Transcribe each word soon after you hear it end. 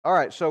All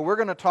right, so we're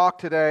going to talk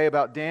today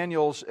about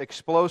Daniel's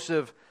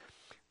explosive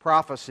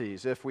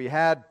prophecies. If we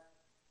had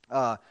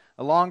a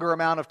longer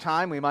amount of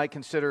time, we might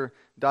consider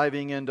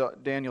diving into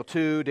Daniel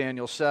 2,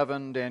 Daniel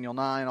 7, Daniel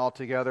 9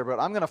 altogether, but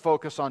I'm going to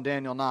focus on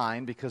Daniel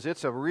 9 because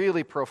it's a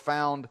really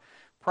profound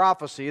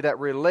prophecy that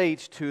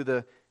relates to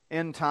the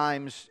end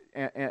times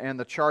and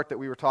the chart that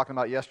we were talking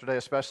about yesterday,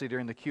 especially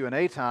during the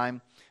Q&A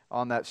time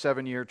on that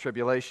 7-year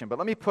tribulation. But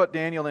let me put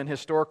Daniel in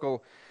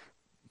historical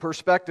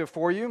perspective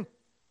for you.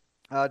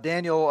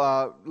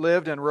 Daniel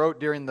lived and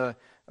wrote during the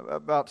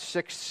about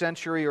 6th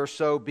century or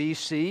so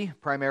BC,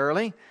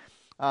 primarily.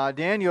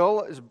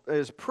 Daniel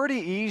is pretty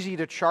easy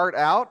to chart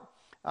out.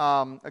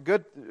 A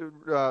good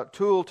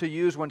tool to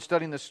use when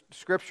studying the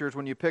Scriptures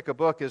when you pick a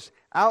book is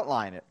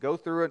outline it. Go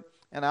through it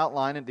and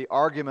outline it, the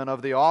argument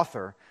of the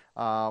author.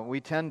 We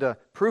tend to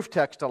proof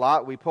text a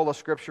lot. We pull a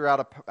Scripture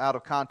out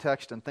of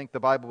context and think the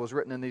Bible was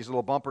written in these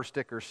little bumper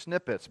sticker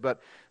snippets.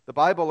 But the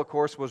Bible, of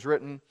course, was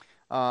written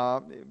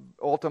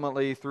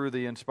ultimately through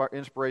the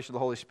inspiration of the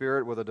Holy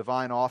Spirit with a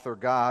divine author,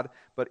 God.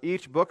 But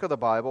each book of the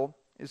Bible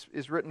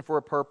is written for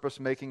a purpose,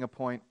 making a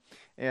point.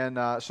 And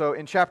so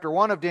in chapter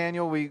 1 of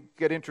Daniel, we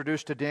get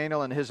introduced to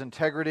Daniel and his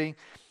integrity.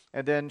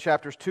 And then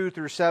chapters 2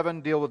 through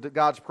 7 deal with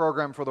God's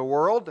program for the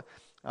world,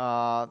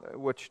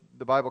 which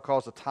the Bible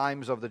calls the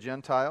times of the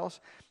Gentiles.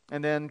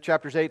 And then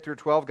chapters 8 through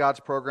 12, God's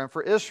program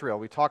for Israel.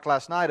 We talked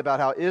last night about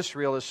how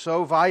Israel is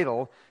so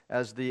vital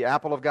as the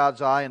apple of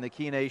God's eye and the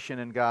key nation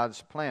in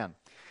God's plan.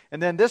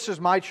 And then this is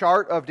my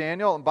chart of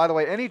Daniel. And by the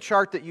way, any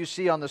chart that you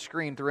see on the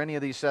screen through any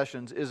of these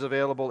sessions is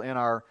available in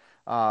our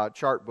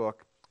chart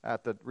book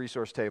at the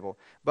resource table.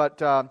 But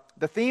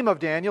the theme of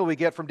Daniel we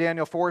get from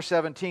Daniel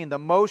 4:17, the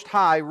Most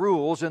High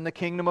rules in the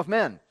kingdom of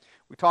men.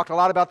 We talked a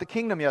lot about the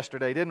kingdom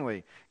yesterday, didn't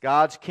we?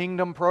 God's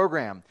kingdom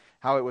program,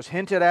 how it was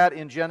hinted at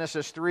in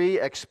Genesis 3,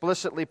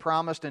 explicitly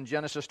promised in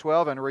Genesis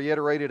 12, and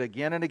reiterated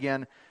again and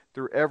again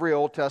through every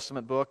Old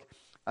Testament book,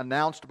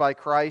 announced by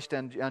Christ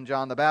and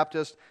John the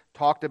Baptist,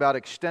 talked about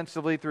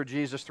extensively through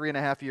Jesus'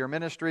 3.5-year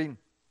ministry,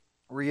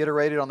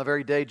 reiterated on the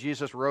very day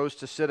Jesus rose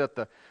to sit at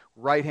the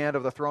right hand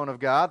of the throne of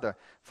God. The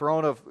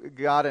throne of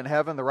God in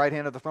heaven, the right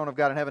hand of the throne of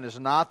God in heaven is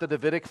not the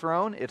Davidic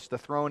throne, it's the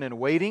throne in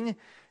waiting.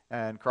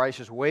 And Christ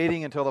is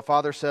waiting until the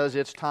Father says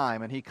it's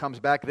time, and He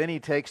comes back. Then He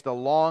takes the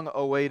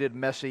long-awaited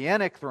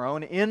Messianic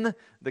throne in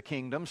the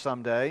kingdom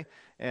someday,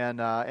 and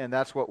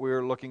that's what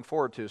we're looking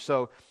forward to.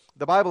 So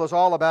the Bible is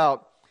all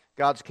about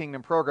God's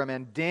kingdom program,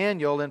 and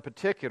Daniel in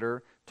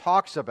particular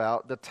talks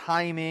about the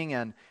timing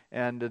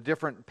and the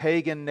different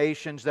pagan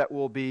nations that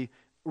will be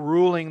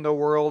ruling the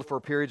world for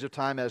periods of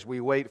time as we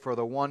wait for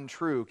the one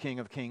true King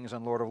of Kings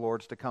and Lord of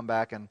Lords to come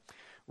back and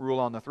rule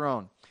on the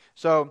throne.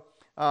 So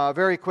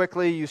very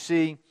quickly you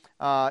see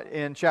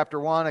in chapter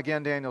 1,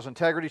 again, Daniel's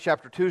integrity.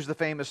 Chapter 2 is the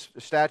famous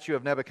statue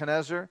of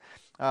Nebuchadnezzar.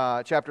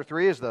 Chapter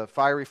 3 is the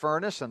fiery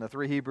furnace and the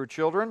 3 Hebrew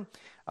children.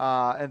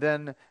 And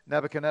then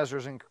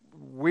Nebuchadnezzar's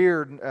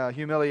weird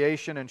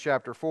humiliation in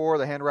chapter 4,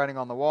 the handwriting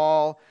on the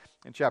wall.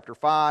 In chapter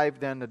 5,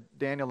 then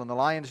Daniel in the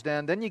lion's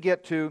den. Then you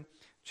get to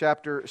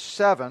chapter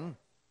 7,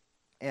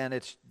 and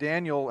it's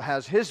Daniel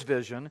has his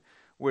vision,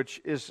 which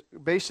is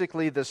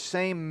basically the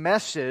same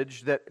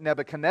message that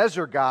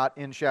Nebuchadnezzar got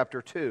in chapter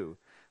 2,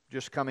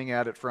 just coming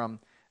at it from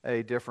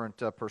a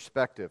different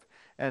perspective.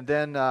 And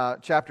then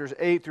chapters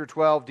 8 through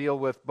 12 deal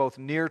with both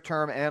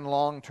near-term and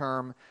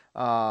long-term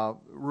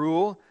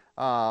rule,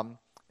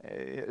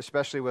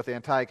 especially with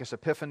Antiochus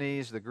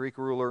Epiphanes, the Greek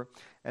ruler.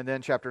 And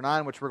then chapter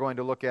 9, which we're going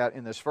to look at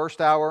in this first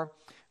hour,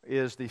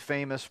 is the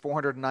famous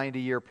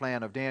 490-year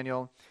plan of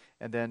Daniel.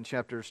 And then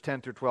chapters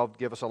 10 through 12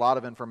 give us a lot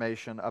of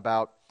information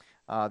about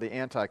the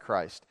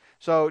Antichrist.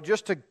 So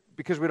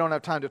because we don't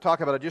have time to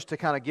talk about it, just to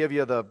kind of give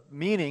you the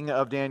meaning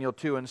of Daniel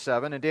 2 and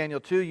 7. In Daniel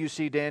 2, you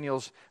see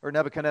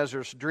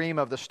Nebuchadnezzar's dream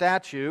of the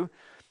statue,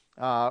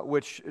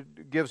 which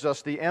gives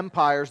us the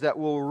empires that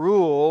will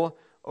rule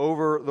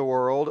over the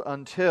world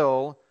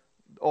until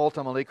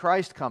ultimately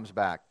Christ comes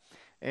back.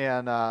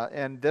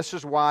 And this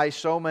is why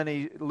so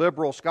many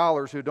liberal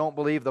scholars who don't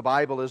believe the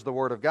Bible is the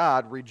Word of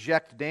God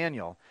reject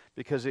Daniel,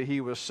 because he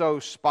was so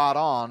spot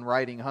on,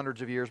 writing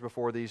hundreds of years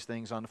before these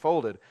things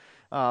unfolded.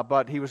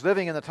 But he was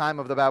living in the time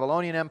of the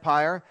Babylonian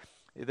Empire.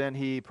 Then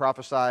he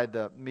prophesied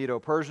the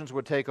Medo-Persians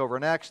would take over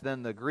next,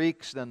 then the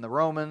Greeks, then the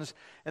Romans.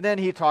 And then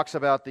he talks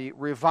about the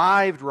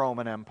revived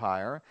Roman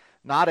Empire,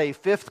 not a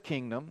fifth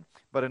kingdom,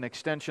 but an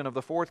extension of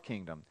the fourth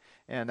kingdom.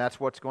 And that's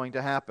what's going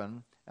to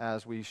happen,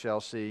 as we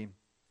shall see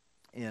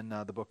in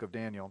the book of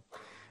Daniel.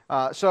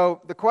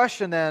 So the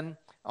question then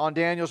on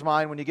Daniel's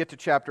mind when you get to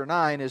chapter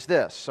 9 is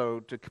this. So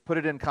to put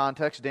it in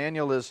context,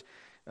 Daniel is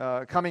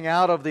coming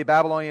out of the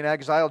Babylonian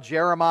exile.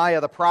 Jeremiah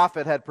the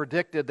prophet had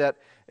predicted that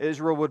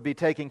Israel would be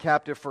taken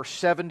captive for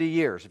 70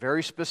 years.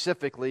 Very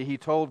specifically, he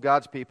told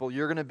God's people,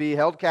 you're going to be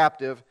held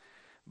captive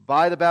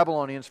by the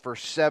Babylonians for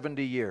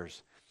 70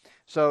 years.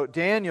 So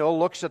Daniel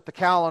looks at the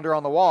calendar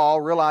on the wall,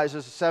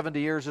 realizes 70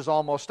 years is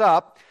almost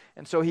up,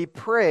 and so he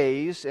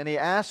prays and he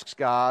asks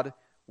God,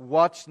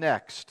 what's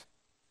next?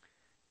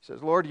 He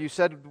says, Lord, you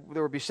said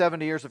there would be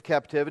 70 years of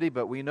captivity,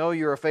 but we know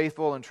you're a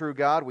faithful and true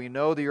God. We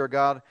know that you're a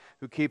God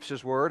who keeps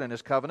his word and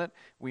his covenant.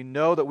 We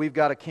know that we've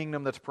got a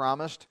kingdom that's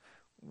promised.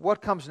 What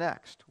comes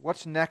next?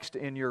 What's next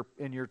in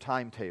your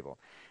timetable?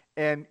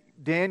 And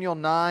Daniel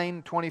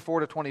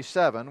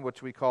 9:24-27,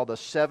 which we call the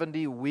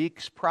 70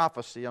 weeks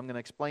prophecy, I'm going to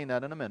explain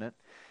that in a minute,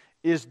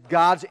 is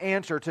God's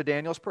answer to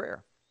Daniel's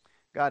prayer.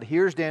 God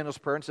hears Daniel's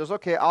prayer and says,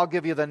 okay, I'll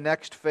give you the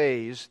next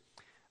phase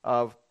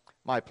of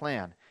my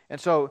plan.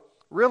 And so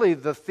really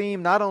the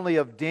theme not only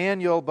of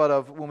Daniel, but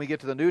of when we get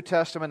to the New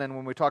Testament and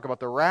when we talk about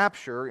the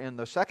rapture in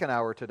the second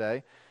hour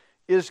today,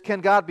 is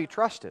can God be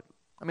trusted?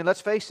 I mean,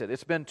 let's face it,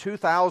 it's been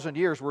 2,000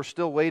 years, we're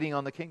still waiting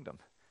on the kingdom.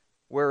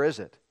 Where is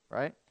it,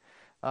 right?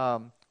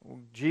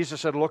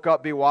 Jesus said, look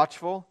up, be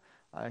watchful.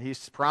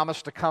 He's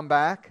promised to come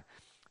back.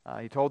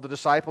 He told the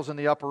disciples in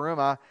the upper room,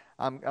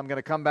 I'm going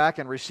to come back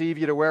and receive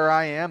you to where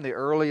I am. The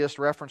earliest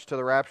reference to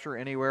the rapture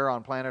anywhere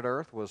on planet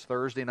Earth was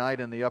Thursday night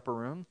in the upper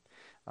room.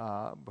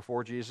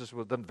 Before Jesus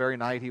was the very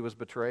night he was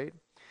betrayed.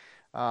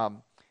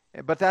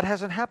 But that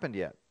hasn't happened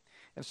yet.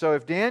 And so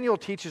if Daniel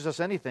teaches us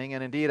anything,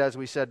 and indeed as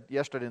we said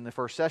yesterday in the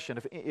first session,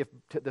 if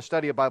the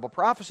study of Bible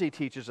prophecy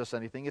teaches us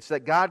anything, it's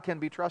that God can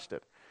be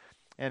trusted.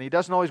 And he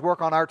doesn't always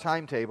work on our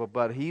timetable,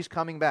 but he's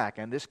coming back,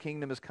 and this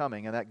kingdom is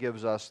coming, and that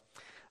gives us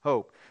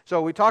hope.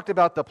 So we talked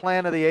about the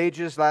plan of the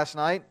ages last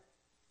night.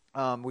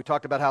 We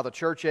talked about how the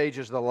church age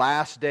is the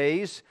last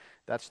days.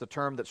 That's the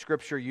term that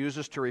Scripture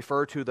uses to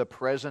refer to the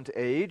present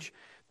age.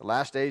 The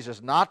last days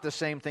is not the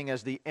same thing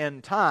as the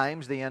end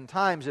times. The end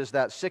times is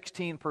that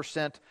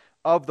 16%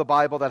 of the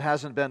Bible that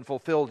hasn't been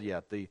fulfilled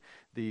yet, the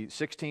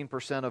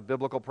 16% of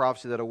biblical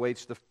prophecy that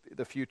awaits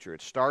the future.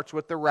 It starts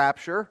with the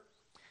rapture,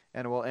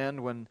 and it will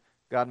end when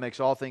God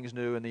makes all things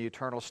new in the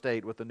eternal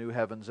state with the new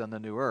heavens and the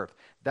new earth.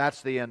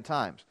 That's the end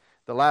times.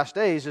 The last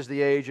days is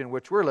the age in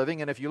which we're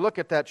living, and if you look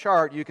at that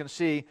chart, you can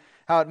see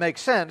how it makes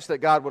sense that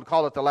God would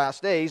call it the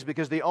last days,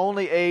 because the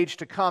only age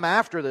to come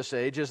after this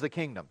age is the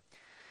kingdom.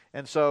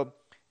 And so,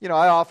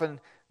 I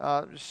often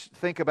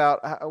think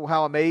about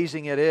how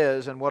amazing it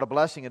is and what a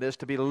blessing it is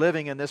to be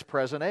living in this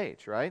present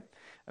age, right?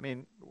 I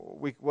mean,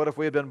 what if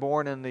we had been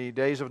born in the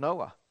days of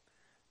Noah?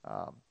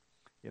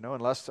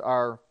 Unless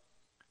our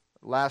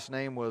last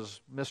name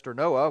was Mr.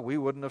 Noah, we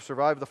wouldn't have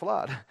survived the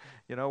flood.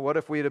 What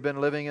if we'd have been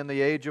living in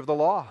the age of the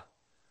law?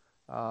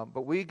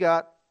 But we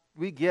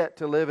get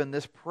to live in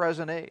this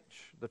present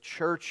age, the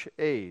church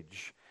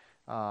age,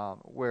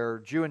 where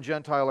Jew and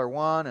Gentile are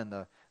one, and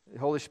the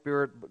Holy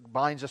Spirit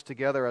binds us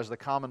together as the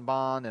common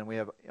bond, and we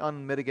have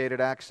unmitigated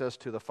access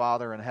to the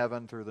Father in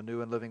heaven through the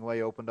new and living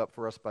way opened up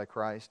for us by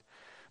Christ.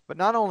 But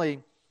not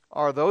only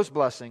are those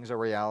blessings a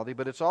reality,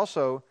 but it's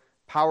also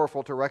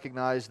powerful to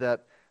recognize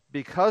that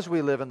because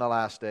we live in the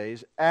last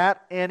days,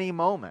 at any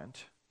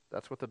moment,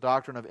 that's what the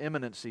doctrine of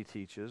imminency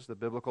teaches. The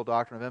biblical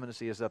doctrine of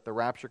imminency is that the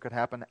rapture could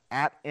happen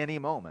at any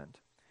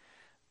moment.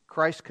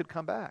 Christ could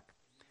come back.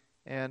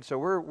 And so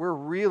we're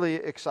really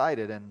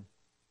excited and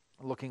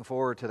looking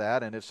forward to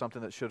that, and it's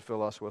something that should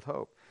fill us with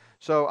hope.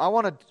 So I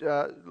want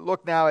to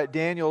look now at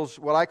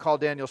what I call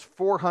Daniel's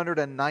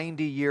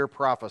 490-year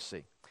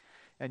prophecy.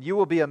 And you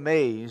will be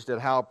amazed at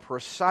how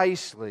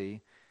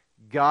precisely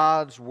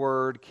God's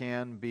word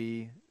can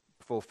be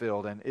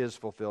fulfilled and is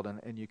fulfilled,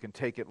 and you can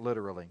take it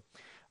literally.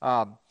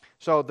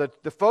 So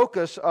the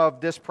focus of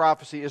this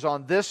prophecy is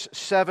on this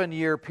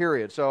 7-year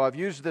period. So I've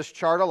used this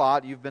chart a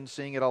lot. You've been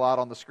seeing it a lot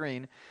on the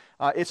screen.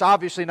 It's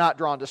obviously not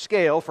drawn to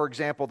scale. For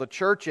example, the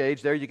church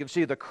age, there you can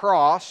see the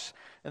cross,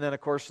 and then of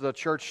course the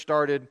church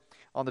started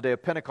on the day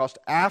of Pentecost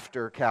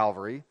after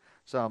Calvary,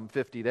 some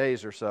 50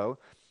 days or so.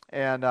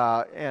 And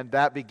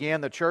that began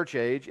the church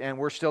age, and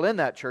we're still in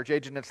that church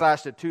age, and it's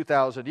lasted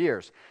 2,000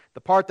 years.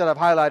 The part that I've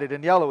highlighted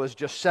in yellow is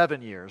just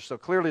 7 years, so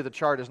clearly the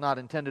chart is not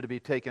intended to be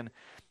taken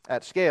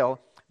at scale.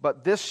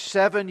 But this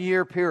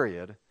 7-year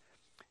period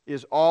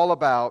is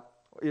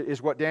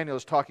what Daniel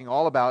is talking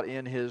all about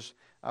in his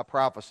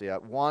prophecy,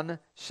 at one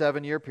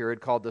 7-year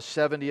period called the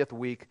 70th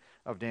week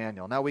of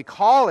Daniel. Now we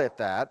call it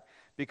that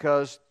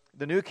because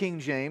the New King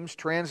James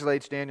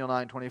translates Daniel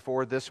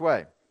 9:24 this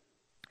way: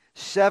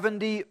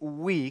 70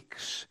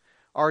 weeks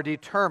are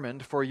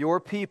determined for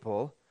your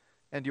people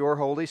and your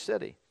holy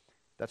city.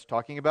 That's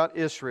talking about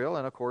Israel,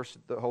 and of course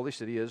the holy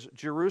city is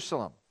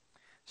Jerusalem.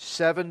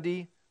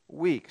 70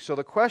 weeks. So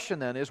the question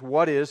then is,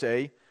 what is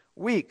a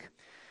week?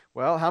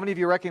 Well, how many of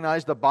you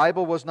recognize the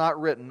Bible was not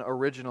written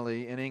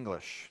originally in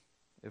English?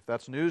 If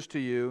that's news to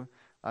you,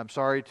 I'm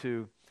sorry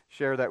to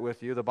share that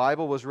with you. The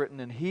Bible was written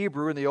in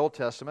Hebrew in the Old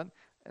Testament,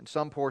 and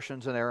some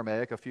portions in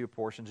Aramaic, a few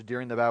portions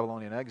during the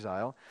Babylonian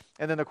exile.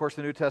 And then, of course,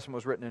 the New Testament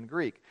was written in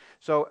Greek.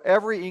 So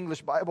every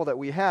English Bible that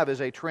we have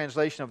is a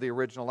translation of the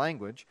original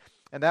language.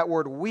 And that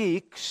word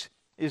weeks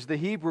is the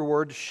Hebrew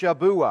word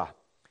Shabuah.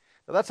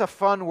 Now, that's a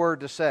fun word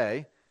to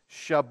say,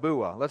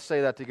 Shabuah. Let's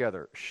say that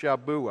together,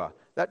 Shabuah.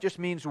 That just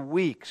means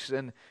weeks.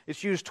 And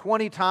it's used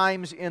 20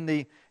 times in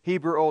the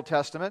Hebrew Old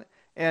Testament.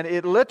 And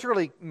it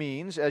literally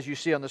means, as you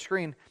see on the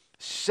screen,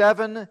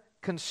 7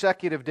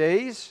 consecutive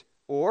days,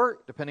 or,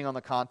 depending on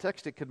the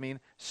context, it could mean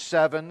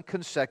 7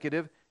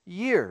 consecutive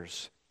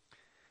years.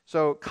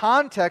 So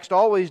context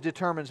always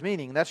determines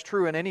meaning. That's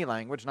true in any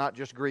language, not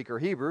just Greek or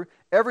Hebrew.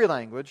 Every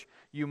language,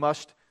 you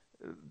must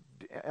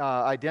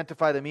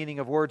identify the meaning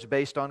of words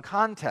based on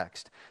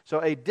context. So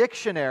a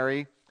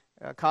dictionary,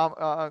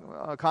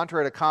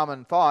 contrary to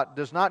common thought,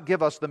 does not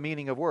give us the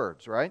meaning of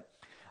words, right?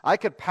 I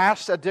could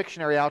pass a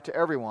dictionary out to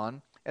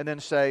everyone and then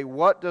say,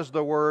 what does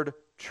the word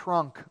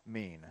trunk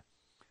mean?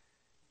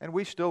 And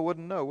we still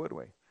wouldn't know, would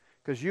we?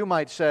 Because you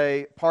might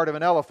say part of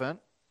an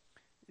elephant.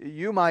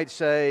 You might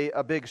say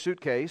a big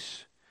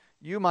suitcase.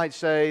 You might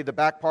say the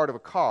back part of a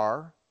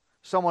car.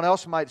 Someone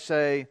else might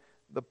say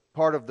the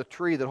part of the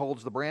tree that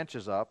holds the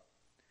branches up.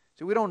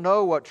 See, we don't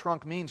know what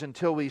trunk means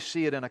until we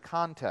see it in a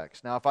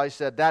context. Now, if I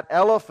said that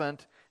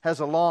elephant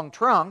has a long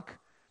trunk,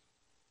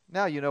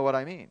 now you know what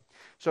I mean.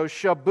 So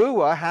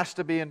Shabuah has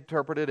to be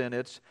interpreted in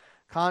its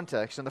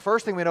context. And the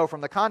first thing we know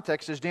from the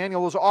context is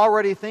Daniel was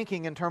already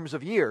thinking in terms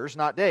of years,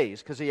 not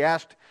days, because he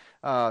asked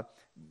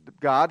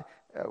God,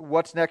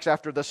 what's next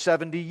after the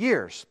 70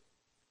 years?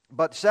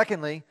 But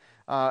secondly,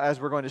 as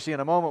we're going to see in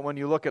a moment, when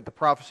you look at the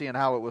prophecy and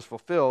how it was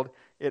fulfilled,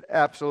 it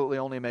absolutely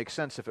only makes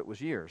sense if it was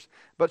years.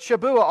 But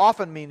Shabuah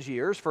often means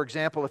years. For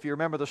example, if you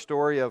remember the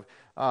story of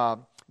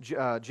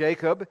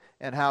Jacob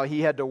and how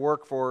he had to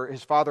work for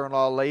his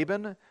father-in-law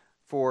Laban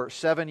for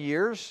 7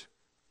 years,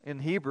 in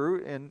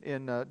Hebrew,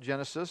 in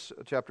Genesis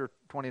chapter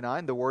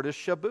 29, the word is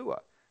Shabuah.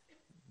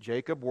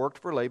 Jacob worked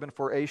for Laban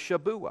for a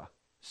Shabuah.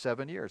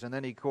 7 years. And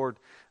then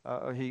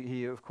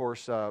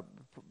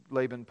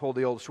Laban pulled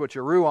the old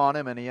switcheroo on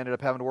him, and he ended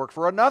up having to work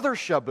for another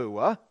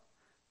Shabuah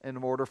in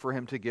order for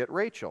him to get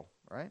Rachel,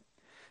 right?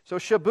 So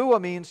Shabuah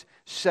means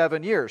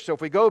 7 years. So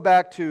if we go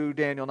back to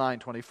Daniel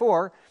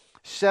 9:24,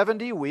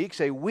 70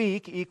 weeks, a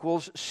week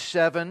equals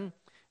 7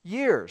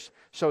 years.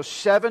 So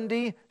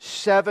 70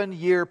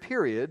 7-year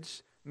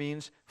periods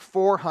means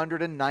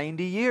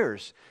 490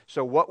 years.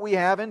 So what we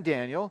have in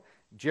Daniel,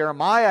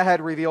 Jeremiah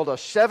had revealed a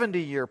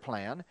 70-year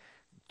plan.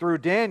 Through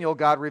Daniel,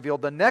 God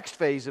revealed the next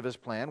phase of his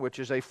plan, which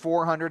is a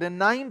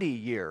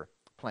 490-year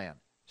plan.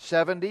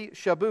 70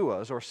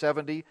 Shabuahs, or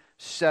 70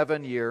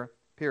 7-year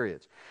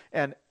periods.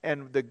 And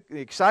the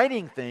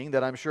exciting thing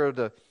that I'm sure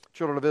the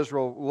children of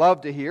Israel love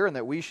to hear, and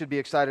that we should be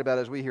excited about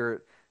as we hear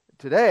it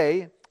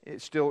today,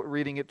 it's still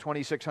reading it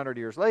 2,600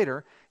 years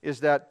later, is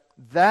that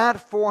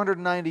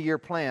 490-year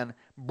plan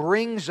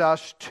brings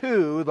us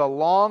to the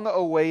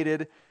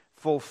long-awaited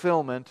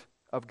fulfillment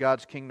of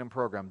God's kingdom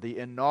program, the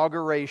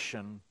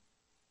inauguration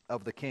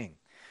of the king.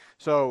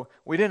 So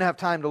we didn't have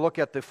time to look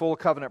at the full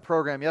covenant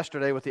program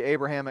yesterday with the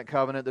Abrahamic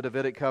covenant, the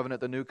Davidic covenant,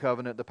 the New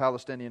covenant, the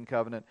Palestinian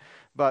covenant.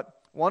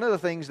 But one of the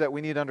things that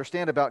we need to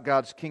understand about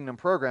God's kingdom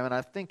program, and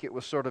I think it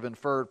was sort of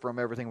inferred from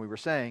everything we were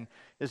saying,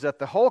 is that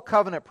the whole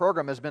covenant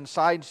program has been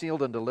signed,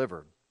 sealed, and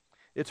delivered.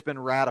 It's been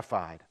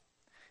ratified.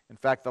 In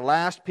fact, the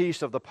last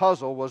piece of the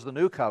puzzle was the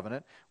new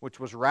covenant, which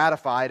was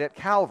ratified at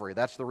Calvary.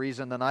 That's the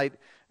reason the night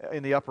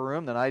in the upper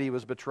room, the night he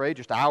was betrayed,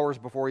 just hours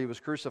before he was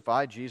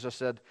crucified, Jesus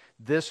said,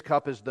 "This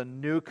cup is the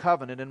new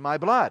covenant in my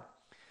blood."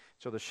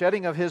 So the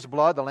shedding of his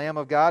blood, the Lamb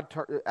of God,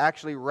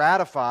 actually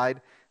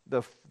ratified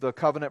the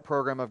covenant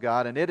program of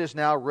God, and it is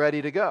now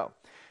ready to go.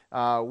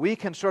 We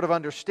can sort of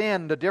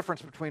understand the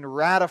difference between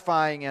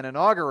ratifying and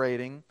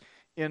inaugurating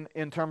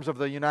in terms of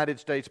the United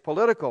States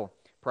political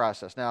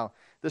process. Now,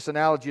 this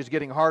analogy is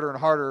getting harder and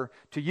harder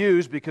to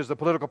use because the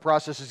political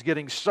process is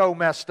getting so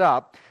messed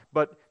up.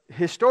 But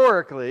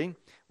historically,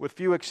 with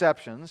few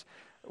exceptions,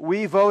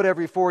 we vote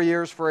every 4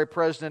 years for a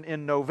president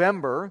in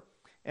November.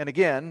 And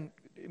again,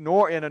 in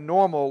a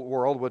normal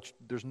world, which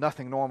there's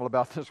nothing normal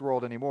about this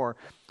world anymore,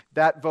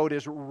 that vote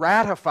is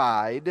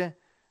ratified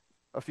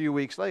a few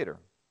weeks later.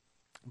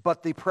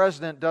 But the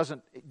president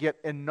doesn't get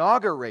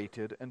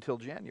inaugurated until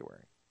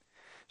January.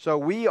 So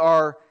we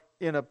are,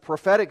 in a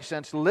prophetic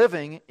sense,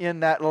 living in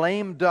that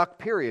lame duck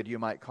period, you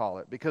might call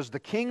it, because the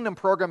kingdom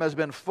program has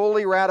been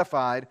fully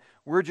ratified.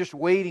 We're just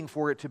waiting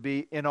for it to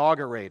be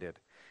inaugurated.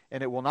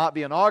 And it will not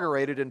be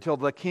inaugurated until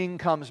the king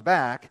comes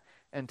back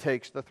and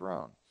takes the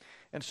throne.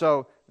 And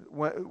so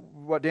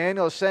what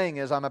Daniel is saying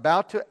is, I'm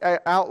about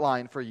to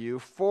outline for you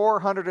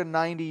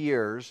 490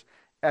 years,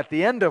 at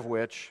the end of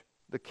which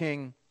the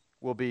king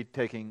will be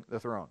taking the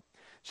throne.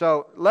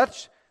 So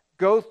let's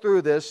go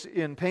through this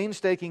in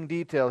painstaking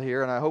detail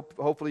here, and I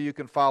hopefully you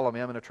can follow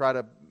me. I'm going to try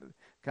to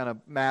kind of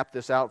map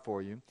this out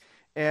for you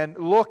and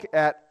look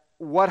at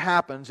what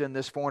happens in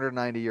this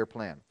 490-year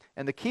plan.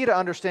 And the key to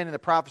understanding the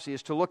prophecy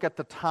is to look at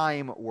the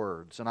time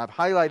words, and I've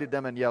highlighted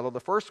them in yellow. The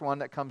first one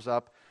that comes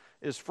up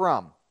is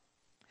from.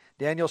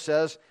 Daniel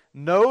says,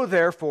 "Know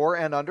therefore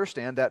and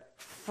understand that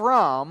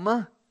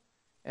from,"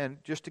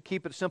 and just to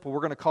keep it simple, we're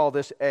going to call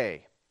this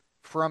A.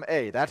 From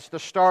A. That's the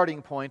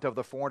starting point of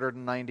the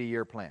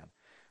 490-year plan.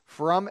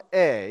 From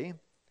A,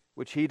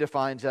 which he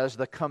defines as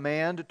the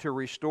command to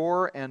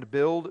restore and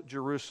build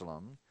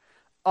Jerusalem,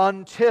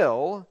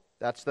 until,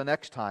 that's the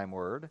next time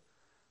word,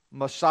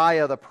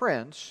 Messiah the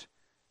Prince,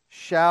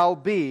 shall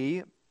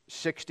be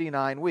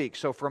 69 weeks.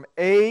 So from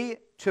A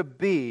to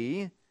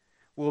B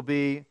will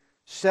be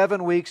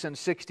 7 weeks and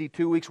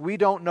 62 weeks. We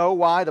don't know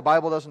why. The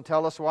Bible doesn't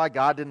tell us why.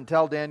 God didn't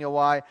tell Daniel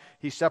why.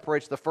 He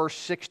separates the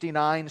first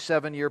 69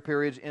 7-year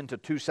periods into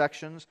two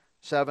sections,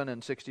 7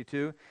 and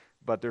 62.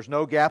 But there's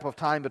no gap of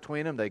time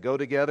between them. They go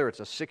together.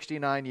 It's a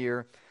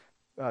 69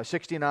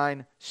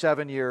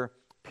 7-year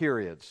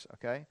periods.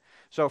 Okay?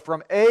 So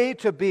from A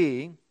to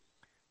B,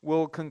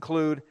 we'll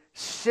conclude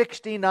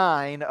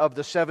 69 of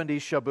the 70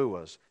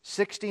 Shabuas.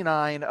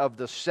 69 of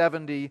the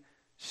 70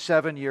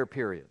 7-year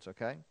periods.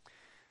 Okay?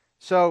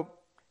 So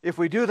if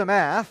we do the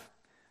math,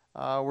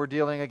 we're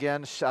dealing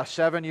again a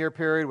 7-year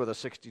period with a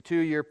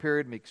 62-year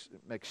period, makes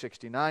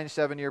 69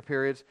 7-year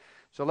periods.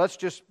 So let's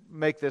just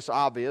make this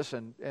obvious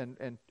and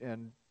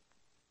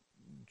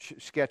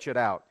sketch it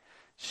out.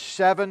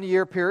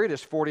 7-year period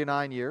is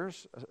 49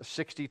 years.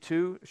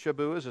 62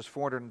 Shabuas is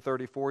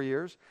 434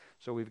 years.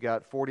 So we've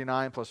got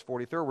 49 plus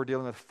 43. We're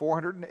dealing with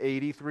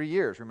 483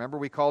 years. Remember,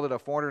 we called it a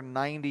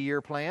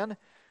 490-year plan?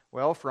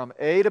 Well, from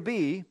A to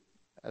B,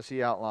 as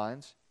he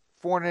outlines,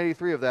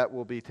 483 of that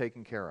will be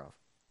taken care of.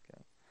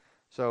 Okay.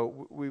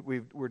 So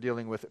we're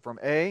dealing with it from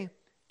A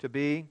to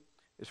B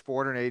is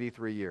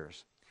 483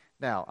 years.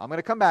 Now, I'm going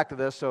to come back to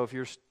this, so if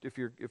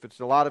it's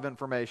a lot of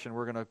information,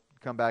 we're going to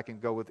come back and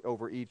go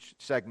over each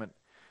segment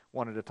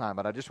one at a time.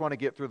 But I just want to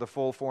get through the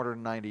full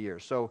 490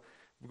 years. So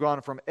we've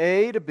gone from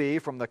A to B,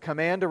 from the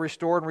command to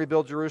restore and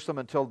rebuild Jerusalem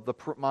until the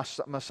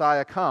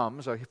Messiah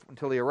comes, or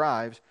until he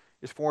arrives,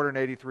 is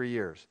 483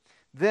 years.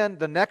 Then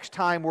the next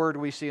time word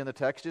we see in the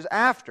text is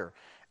after.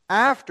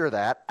 After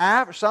that,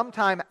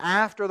 sometime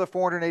after the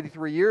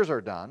 483 years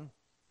are done,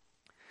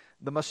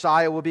 the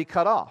Messiah will be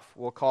cut off.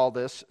 We'll call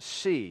this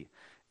C.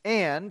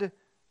 And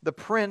the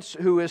prince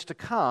who is to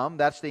come,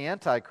 that's the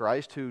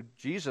Antichrist, who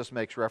Jesus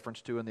makes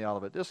reference to in the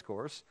Olivet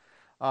Discourse,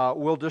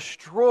 will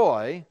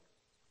destroy,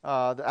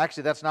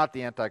 actually that's not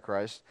the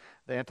Antichrist.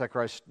 The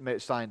Antichrist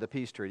signed the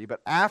peace treaty.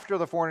 But after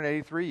the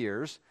 483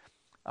 years,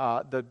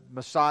 the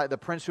Messiah, the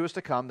prince who is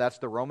to come, that's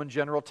the Roman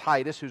general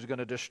Titus, who's going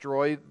to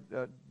destroy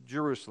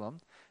Jerusalem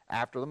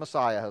after the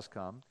Messiah has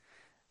come.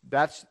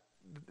 That's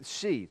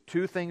C.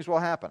 Two things will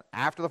happen.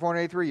 After the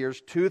 483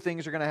 years, two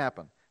things are going to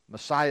happen.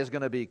 Messiah is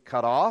going to be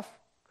cut off,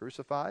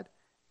 crucified,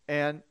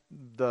 and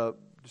the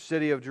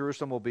city of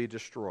Jerusalem will be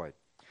destroyed.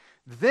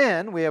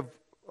 Then we have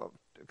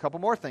a couple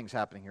more things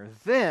happening here.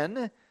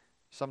 Then,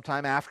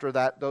 sometime after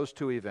that, those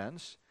two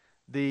events,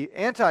 the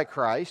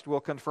Antichrist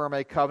will confirm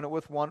a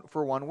covenant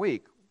for 1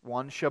 week.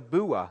 One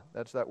Shabua.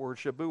 That's that word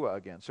Shabua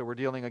again. So we're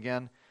dealing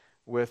again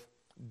with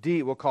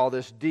D. We'll call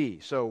this D.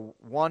 So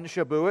one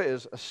Shabua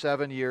is a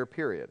 7-year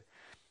period.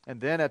 And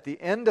then at the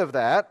end of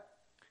that,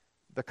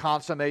 the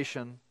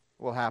consummation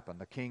will happen.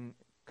 The king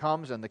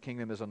comes and the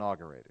kingdom is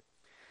inaugurated.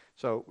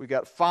 So we've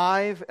got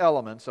 5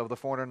 elements of the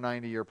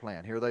 490-year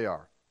plan. Here they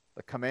are.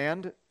 The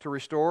command to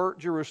restore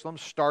Jerusalem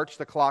starts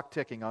the clock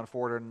ticking on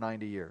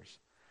 490 years.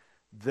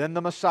 Then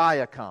the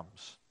Messiah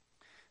comes.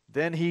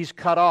 Then he's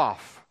cut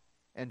off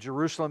and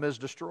Jerusalem is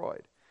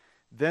destroyed.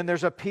 Then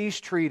there's a peace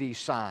treaty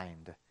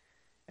signed.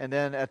 And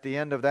then at the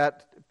end of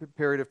that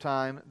period of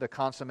time, the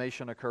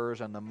consummation occurs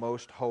and the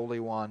most holy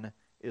one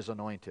is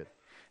anointed.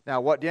 Now,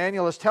 what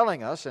Daniel is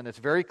telling us, and it's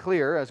very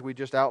clear as we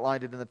just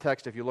outlined it in the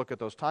text if you look at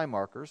those time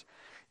markers,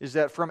 is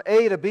that from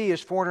A to B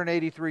is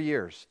 483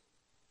 years.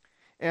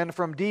 And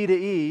from D to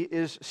E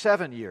is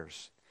 7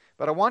 years.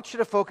 But I want you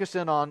to focus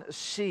in on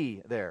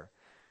C there.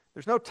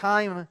 There's no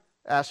time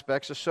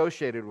aspects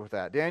associated with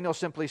that. Daniel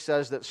simply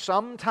says that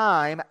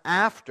sometime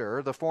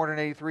after the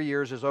 483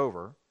 years is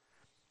over,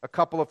 a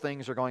couple of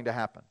things are going to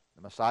happen.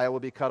 The Messiah will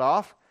be cut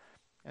off,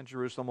 and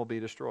Jerusalem will be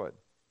destroyed.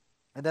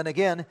 And then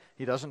again,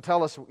 he doesn't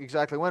tell us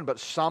exactly when, but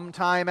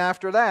sometime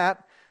after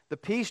that, the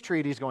peace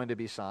treaty is going to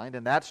be signed,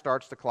 and that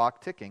starts the clock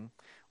ticking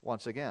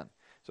once again.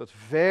 So it's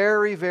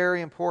very,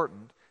 very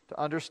important to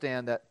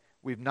understand that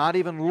we've not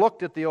even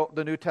looked at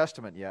the New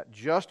Testament yet.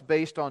 Just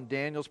based on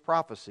Daniel's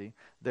prophecy,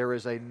 there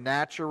is a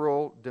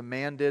natural,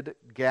 demanded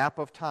gap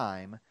of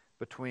time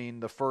between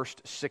the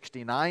first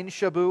 69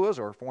 Shabuas,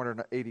 or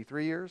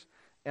 483 years,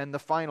 and the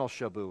final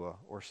Shabua,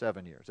 or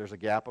 7 years. There's a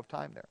gap of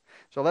time there.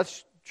 So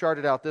let's chart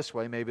it out this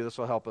way. Maybe this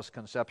will help us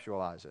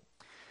conceptualize it.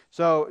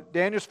 So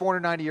Daniel's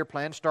 490-year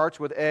plan starts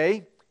with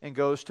A and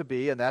goes to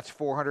B, and that's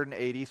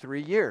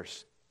 483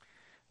 years.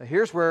 Now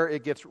here's where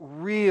it gets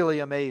really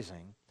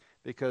amazing,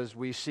 because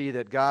we see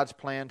that God's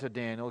plan to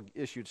Daniel,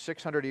 issued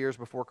 600 years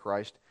before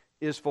Christ,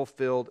 is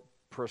fulfilled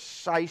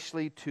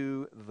precisely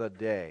to the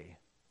day.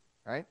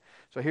 Right?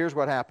 So here's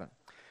what happened.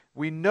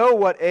 We know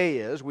what A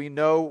is. We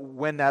know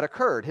when that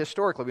occurred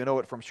historically. We know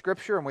it from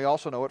Scripture, and we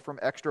also know it from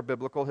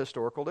extra-biblical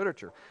historical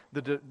literature.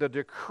 The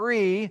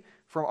decree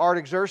from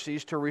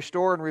Artaxerxes to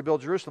restore and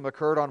rebuild Jerusalem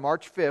occurred on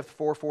March 5th,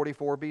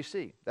 444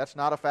 BC. That's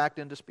not a fact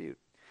in dispute.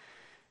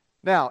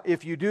 Now,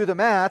 if you do the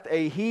math,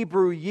 a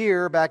Hebrew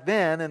year back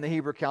then in the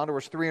Hebrew calendar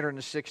was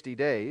 360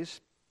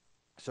 days.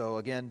 So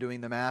again,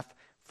 doing the math,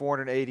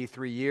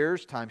 483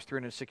 years times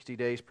 360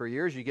 days per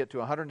year, you get to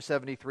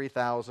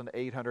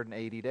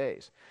 173,880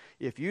 days.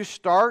 If you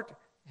start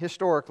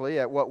historically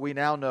at what we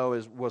now know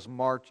is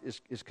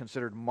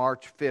considered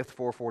March 5th,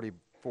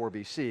 4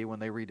 BC when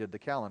they redid the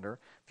calendar.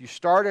 If you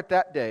start at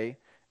that day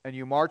and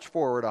you march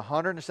forward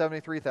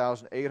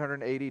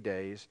 173,880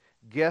 days,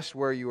 guess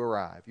where you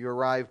arrive? You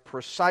arrive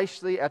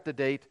precisely at the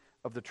date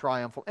of the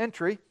triumphal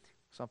entry,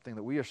 something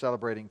that we are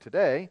celebrating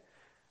today,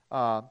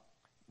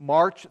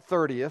 March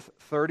 30th,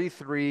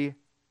 33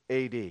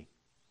 AD.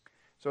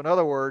 So in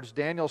other words,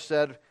 Daniel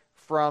said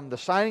from the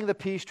signing of the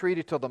peace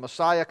treaty till the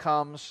Messiah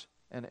comes,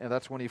 and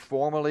that's when he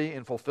formally,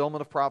 in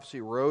fulfillment of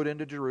prophecy, rode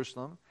into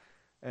Jerusalem,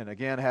 and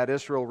again had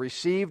Israel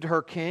received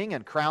her king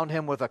and crowned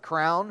him with a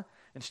crown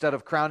instead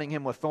of crowning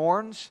him with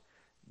thorns,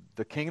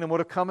 the kingdom would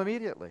have come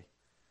immediately.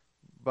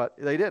 But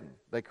they didn't.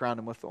 They crowned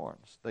him with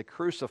thorns. They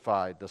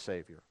crucified the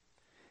Savior.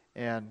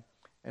 And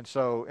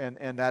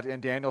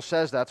Daniel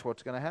says that's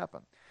what's going to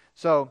happen.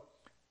 So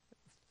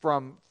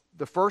from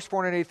the first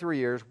 483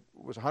 years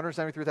was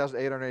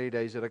 173,880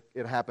 days.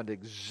 It happened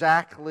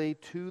exactly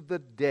to the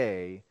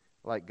day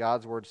like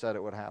God's Word said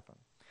it would happen.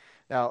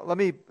 Now, let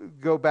me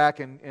go back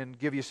and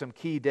give you some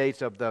key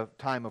dates of the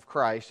time of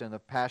Christ and the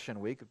Passion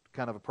Week,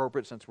 kind of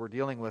appropriate since we're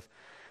dealing with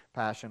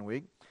Passion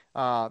Week.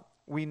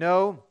 We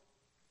know,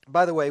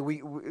 by the way,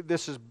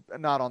 this is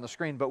not on the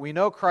screen, but we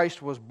know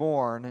Christ was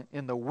born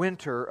in the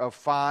winter of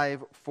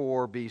 5-4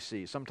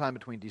 BC, sometime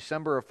between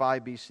December of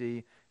 5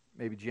 BC,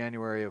 maybe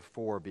January of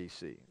 4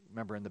 BC.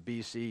 Remember, in the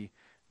BC,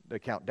 they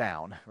count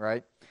down,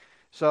 right?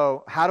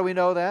 So how do we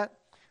know that?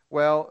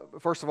 Well,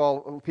 first of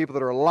all, people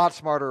that are a lot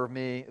smarter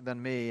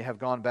than me have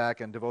gone back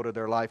and devoted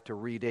their life to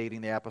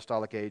redating the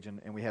apostolic age,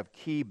 and we have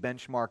key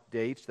benchmark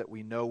dates that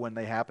we know when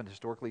they happened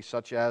historically,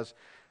 such as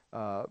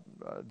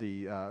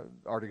the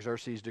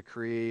Artaxerxes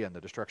decree and the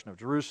destruction of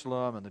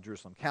Jerusalem and the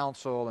Jerusalem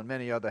Council and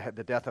many other,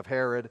 the death of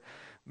Herod,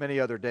 many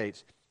other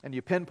dates. And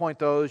you pinpoint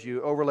those,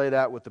 you overlay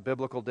that with the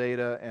biblical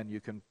data, and you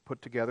can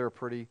put together a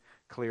pretty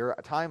clear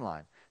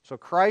timeline. So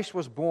Christ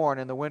was born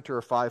in the winter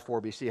of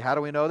 5-4 BC. How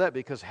do we know that?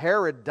 Because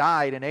Herod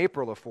died in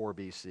April of 4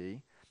 BC,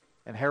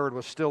 and Herod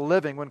was still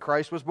living when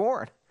Christ was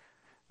born,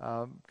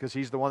 because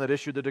he's the one that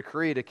issued the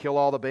decree to kill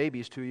all the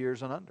babies 2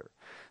 years and under.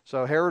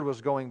 So Herod was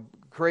going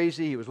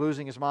crazy. He was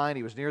losing his mind.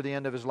 He was near the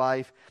end of his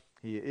life.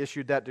 He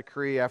issued that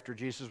decree after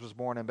Jesus was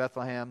born in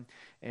Bethlehem,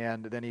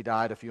 and then he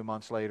died a few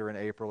months later in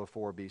April of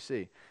 4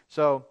 BC.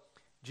 So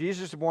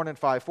Jesus was born in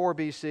 5-4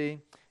 BC.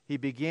 He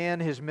began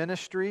his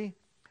ministry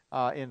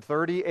in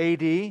 30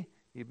 AD. He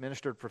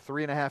ministered for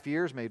 3.5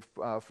 years, made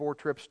 4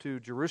 trips to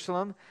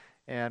Jerusalem,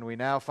 and we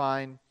now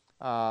find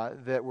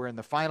that we're in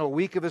the final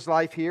week of his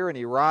life here, and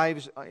he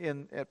arrives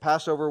at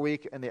Passover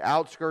week in the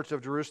outskirts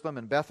of Jerusalem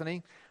in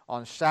Bethany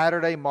on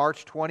Saturday,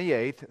 March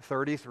 28th,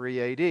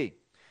 33 AD.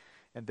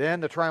 And then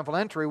the triumphal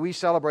entry, we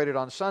celebrated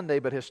on Sunday,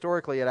 but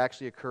historically it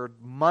actually occurred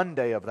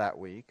Monday of that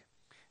week.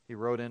 He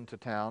rode into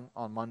town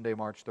on Monday,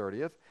 March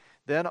 30th.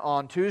 Then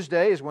on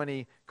Tuesday is when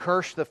he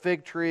cursed the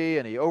fig tree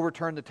and he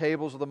overturned the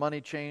tables of the money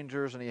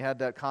changers, and he had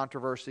that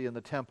controversy in the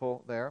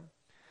temple there.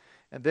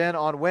 And then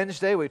on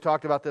Wednesday, we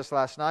talked about this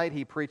last night,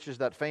 he preaches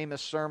that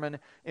famous sermon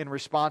in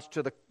response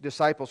to the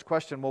disciples'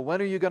 question, well,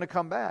 when are you going to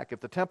come back?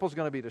 If the temple's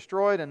going to be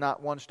destroyed and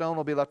not one stone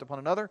will be left upon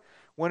another,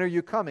 when are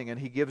you coming? And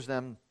he gives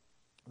them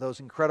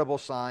those incredible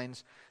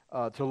signs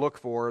to look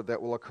for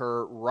that will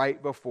occur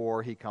right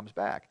before he comes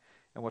back.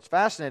 And what's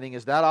fascinating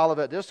is that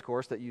Olivet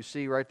Discourse that you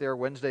see right there,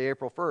 Wednesday,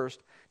 April 1st,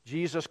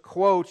 Jesus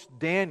quotes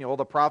Daniel,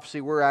 the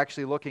prophecy we're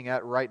actually looking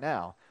at right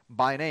now,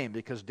 by name,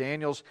 because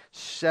Daniel's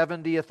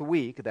 70th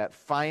week, that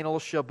final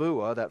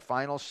Shabuah, that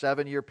final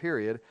 7-year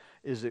period,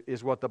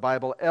 is what the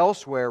Bible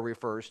elsewhere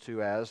refers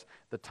to as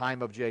the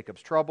time of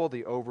Jacob's trouble,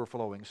 the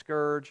overflowing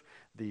scourge,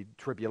 the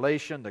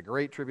tribulation, the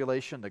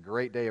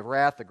great day of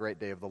wrath, the great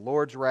day of the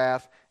Lord's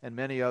wrath, and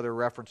many other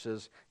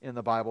references in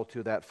the Bible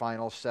to that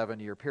final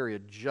 7-year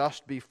period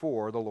just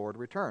before the Lord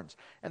returns.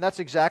 And that's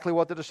exactly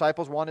what the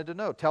disciples wanted to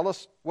know. Tell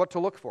us what to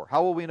look for.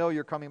 How will we know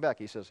you're coming back?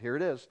 He says, here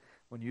it is.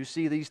 When you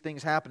see these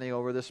things happening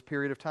over this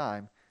period of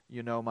time,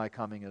 you know my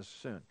coming is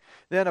soon.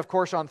 Then, of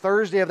course, on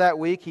Thursday of that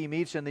week, he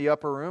meets in the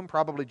upper room,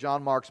 probably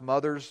John Mark's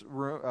mother's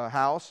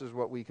house is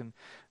what we can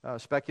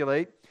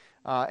speculate.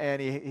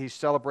 And he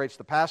celebrates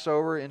the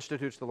Passover,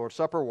 institutes the Lord's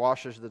Supper,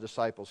 washes the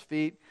disciples'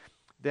 feet.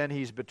 Then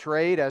he's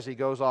betrayed as he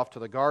goes off to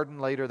the garden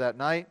later that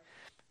night,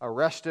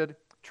 arrested,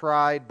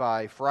 tried.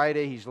 By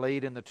Friday, he's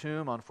laid in the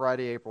tomb on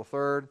Friday, April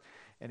 3rd.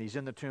 And he's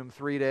in the tomb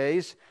 3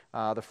 days.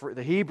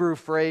 The Hebrew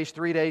phrase,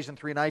 3 days and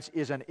 3 nights,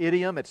 is an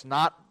idiom. It's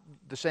not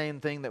the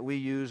same thing that we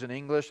use in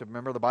English.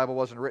 Remember, the Bible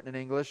wasn't written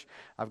in English.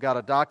 I've got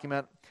a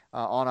document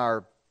on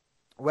our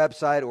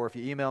website, or if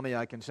you email me,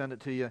 I can send it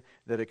to you,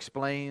 that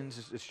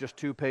explains, it's just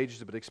 2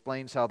 pages, but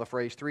explains how the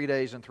phrase 3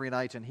 days and 3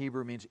 nights in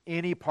Hebrew means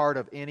any part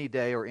of any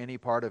day or any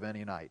part of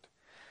any night.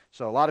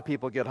 So a lot of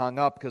people get hung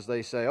up because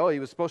they say, oh, he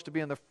was supposed to be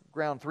in the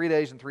ground 3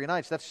 days and 3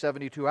 nights. That's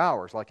 72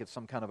 hours, like it's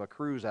some kind of a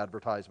cruise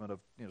advertisement of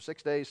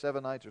 6 days,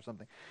 7 nights or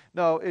something.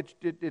 No,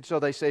 so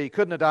they say he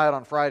couldn't have died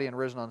on Friday and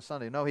risen on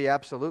Sunday. No, he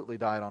absolutely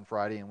died on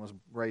Friday and was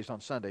raised on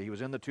Sunday. He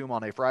was in the tomb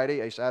on a Friday,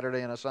 a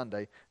Saturday, and a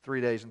Sunday,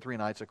 3 days and 3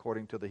 nights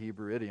according to the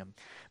Hebrew idiom.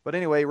 But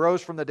anyway, he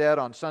rose from the dead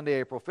on Sunday,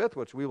 April 5th,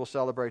 which we will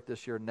celebrate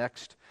this year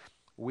next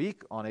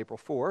week on April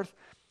 4th.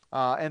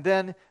 And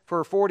then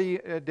for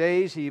 40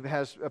 days, he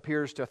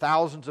appears to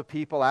thousands of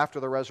people after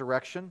the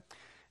resurrection.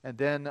 And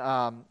then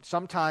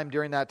sometime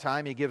during that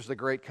time, he gives the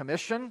Great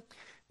Commission.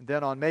 And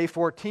then on May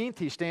 14th,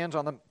 he stands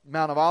on the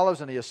Mount of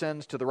Olives and he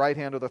ascends to the right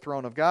hand of the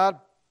throne of God.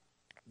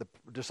 The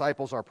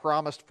disciples are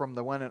promised from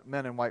the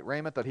men in white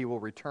raiment that he will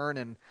return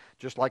in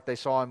just like they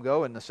saw him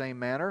go in the same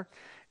manner.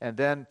 And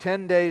then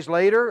 10 days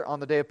later, on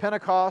the day of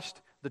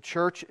Pentecost, the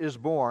church is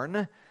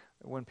born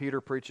when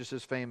Peter preaches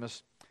his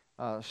famous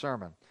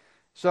sermon.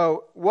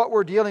 So what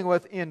we're dealing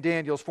with in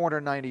Daniel's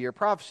 490-year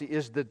prophecy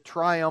is the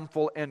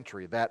triumphal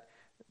entry, that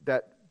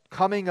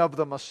coming of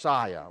the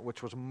Messiah,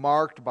 which was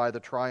marked by the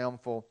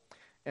triumphal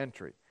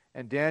entry.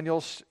 And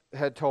God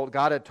had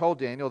told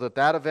Daniel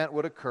that event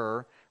would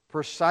occur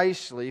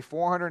precisely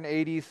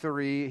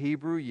 483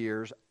 Hebrew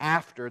years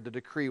after the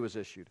decree was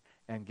issued.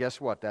 And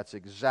guess what? That's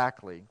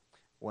exactly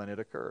when it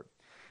occurred.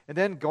 And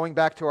then going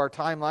back to our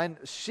timeline,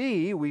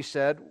 C, we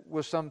said,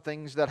 was some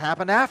things that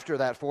happened after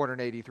that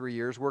 483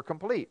 years were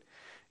complete.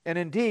 And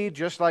indeed,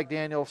 just like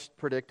Daniel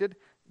predicted,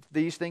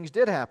 these things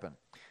did happen.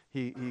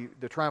 The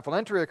triumphal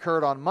entry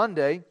occurred on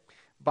Monday.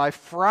 By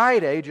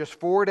Friday, just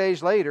 4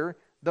 days later,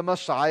 the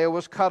Messiah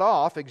was cut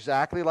off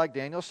exactly like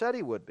Daniel said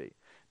he would be.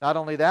 Not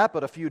only that,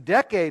 but a few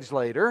decades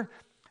later,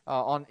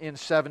 in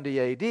 70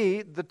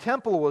 A.D., the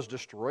temple was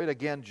destroyed,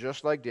 again,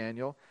 just like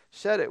Daniel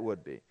said it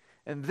would be.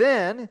 And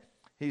then,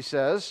 he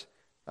says,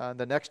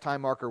 the next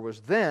time marker was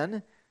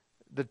then,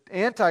 the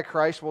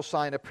Antichrist will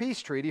sign a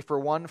peace treaty for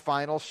one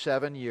final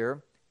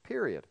 7-year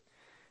period.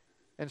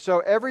 And so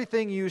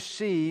everything you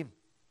see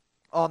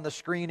on the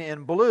screen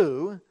in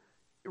blue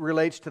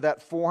relates to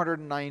that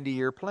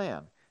 490-year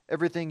plan.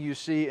 Everything you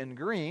see in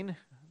green,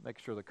 make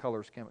sure the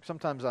colors can.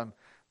 Sometimes I'm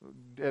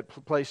at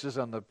places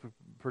and the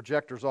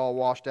projector's all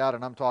washed out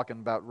and I'm talking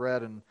about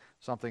red and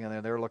something and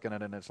then they're looking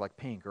at it and it's like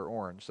pink or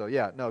orange. So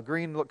yeah, no,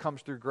 green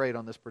comes through great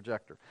on this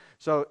projector.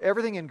 So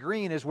everything in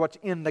green is what's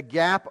in the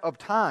gap of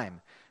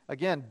time.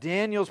 Again,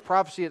 Daniel's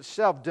prophecy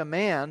itself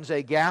demands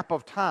a gap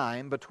of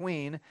time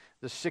between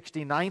the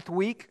 69th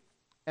week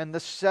and the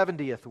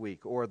 70th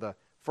week, or the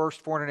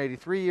first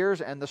 483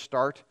 years and the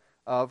start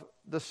of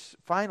the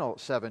final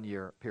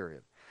 7-year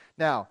period.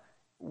 Now,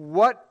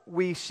 what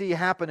we see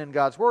happen in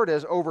God's Word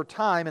is over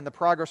time in the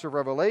progress of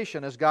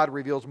Revelation, as God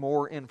reveals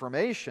more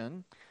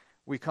information,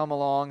 we come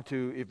along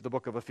to the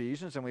book of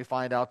Ephesians and we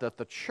find out that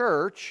the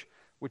church,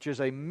 which is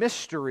a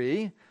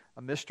mystery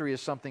is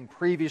something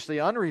previously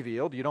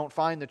unrevealed. You don't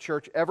find the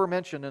church ever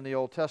mentioned in the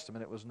Old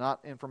Testament. It was not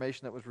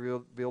information that was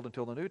revealed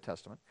until the New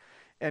Testament.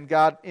 And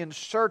God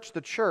inserts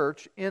the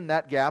church in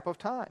that gap of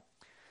time.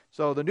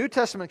 So the New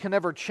Testament can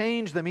never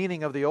change the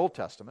meaning of the Old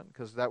Testament,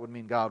 because that would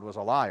mean God was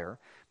a liar,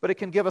 but it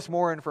can give us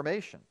more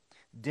information.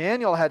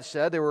 Daniel had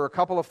said there were a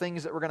couple of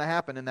things that were going to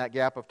happen in that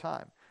gap of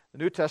time. The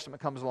New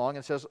Testament comes along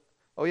and says,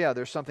 oh yeah,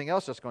 there's something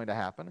else that's going to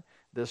happen,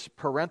 this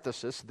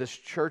parenthesis, this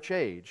church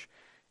age.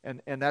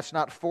 And that's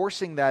not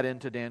forcing that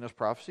into Daniel's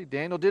prophecy.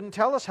 Daniel didn't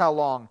tell us how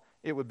long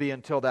it would be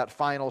until that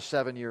final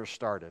 7 years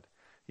started.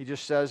 He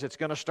just says it's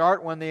going to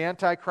start when the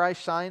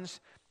Antichrist signs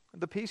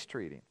the peace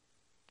treaty.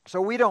 So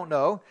we don't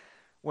know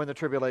when the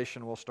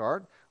tribulation will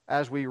start.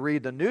 As we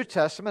read the New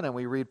Testament and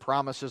we read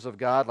promises of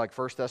God like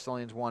 1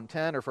 Thessalonians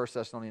 1:10 or 1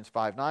 Thessalonians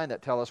 5:9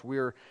 that tell us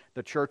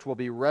the church will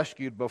be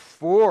rescued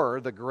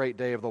before the great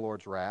day of the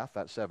Lord's wrath,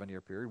 that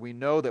 7-year period. We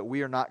know that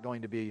we are not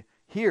going to be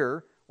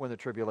here when the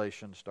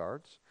tribulation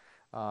starts,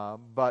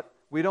 but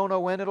we don't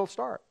know when it'll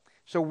start.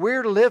 So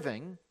we're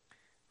living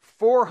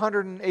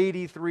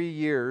 483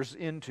 years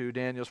into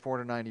Daniel's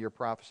 490-year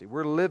prophecy.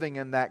 We're living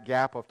in that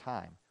gap of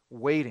time,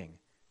 waiting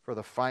for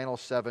the final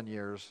 7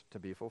 years to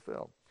be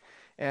fulfilled.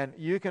 And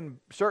you can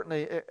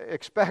certainly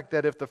expect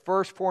that if the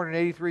first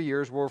 483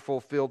 years were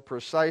fulfilled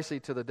precisely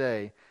to the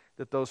day,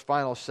 that those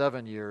final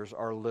 7 years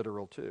are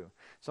literal too.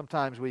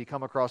 Sometimes we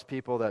come across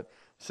people that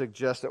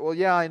suggest that, well,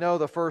 yeah, I know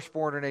the first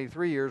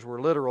 483 years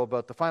were literal,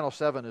 but the final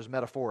 7 is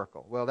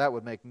metaphorical. Well, that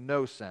would make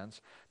no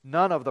sense.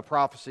 None of the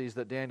prophecies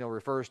that Daniel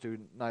refers to,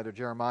 neither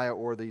Jeremiah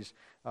or these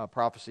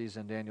prophecies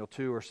in Daniel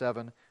 2 or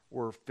 7,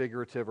 were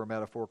figurative or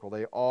metaphorical.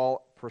 They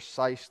all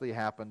precisely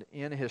happened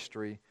in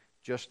history,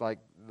 just like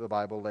the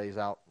Bible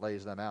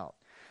lays them out.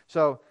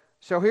 So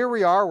here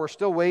we are. We're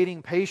still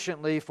waiting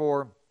patiently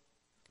for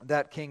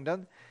that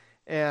kingdom.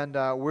 And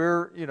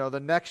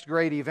the next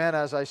great event,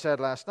 as I said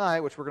last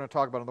night, which we're going to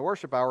talk about in the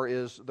worship hour,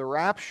 is the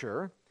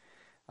rapture.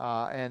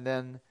 And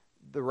then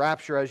the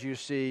rapture, as you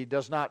see,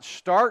 does not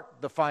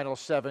start the final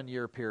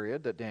 7-year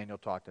period that Daniel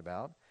talked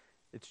about.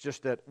 It's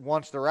just that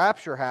once the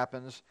rapture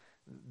happens,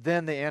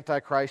 then the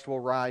Antichrist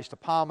will rise to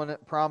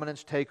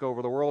prominence, take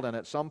over the world, and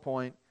at some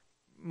point,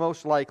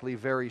 most likely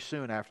very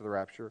soon after the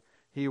rapture,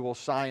 he will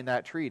sign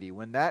that treaty.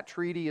 When that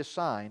treaty is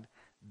signed,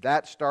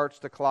 that starts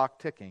the clock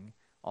ticking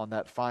on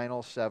that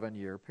final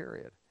 7-year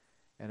period.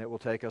 And it will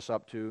take us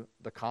up to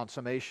the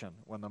consummation,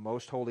 when the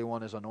Most Holy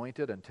One is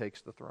anointed and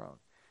takes the throne,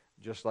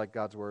 just like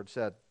God's Word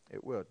said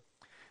it would.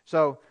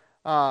 So,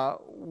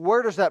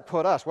 where does that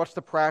put us? What's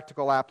the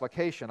practical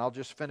application? I'll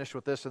just finish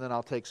with this and then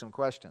I'll take some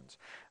questions.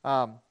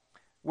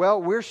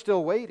 Well, we're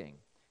still waiting.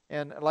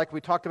 And like we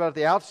talked about at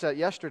the outset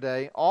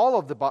yesterday, all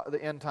of the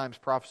end times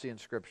prophecy in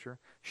Scripture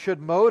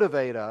should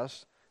motivate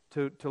us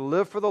to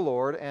live for the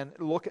Lord and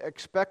look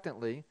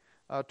expectantly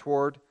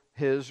toward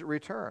His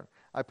return.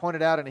 I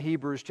pointed out in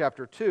Hebrews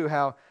chapter 2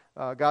 how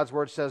God's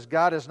Word says,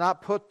 God has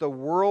not put the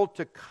world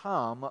to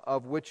come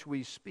of which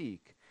we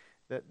speak.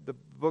 That the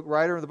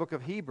writer of the book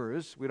of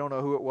Hebrews, we don't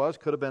know who it was,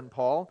 could have been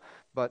Paul,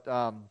 but,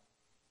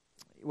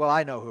 well,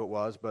 I know who it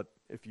was, but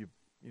if you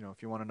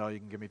want to know, you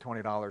can give me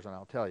 $20 and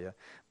I'll tell you.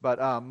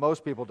 But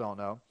most people don't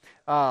know.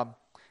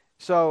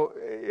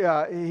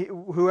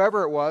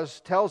 Whoever it was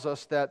tells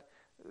us that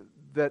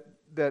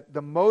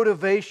the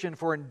motivation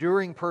for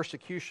enduring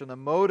persecution, the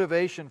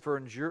motivation for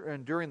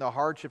enduring the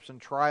hardships and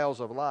trials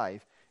of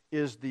life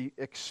is the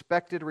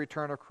expected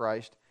return of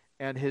Christ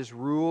and His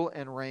rule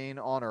and reign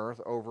on earth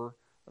over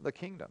the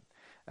kingdom.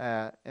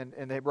 And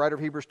the writer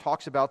of Hebrews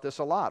talks about this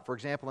a lot. For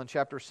example, in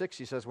chapter 6,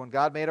 he says, when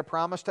God made a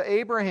promise to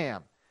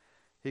Abraham,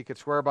 He could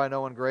swear by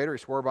no one greater. He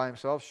swore by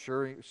Himself,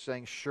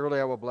 saying, surely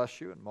I will bless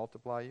you and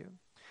multiply you.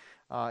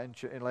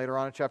 And later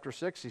on in chapter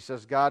 6, he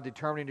says, God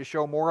determining to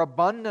show more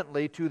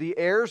abundantly to the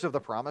heirs of the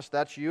promise,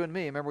 that's you and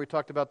me. Remember we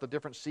talked about the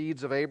different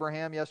seeds of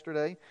Abraham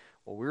yesterday?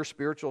 Well, we're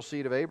spiritual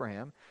seed of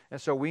Abraham,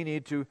 and so we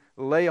need to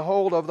lay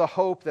hold of the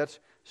hope that's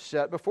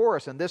set before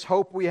us. And this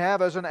hope we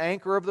have as an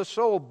anchor of the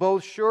soul,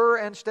 both sure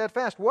and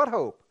steadfast. What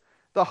hope?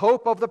 The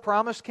hope of the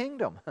promised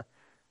kingdom.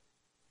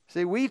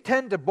 See, we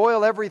tend to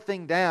boil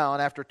everything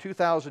down after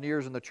 2,000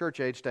 years in the church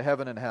age to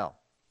heaven and hell.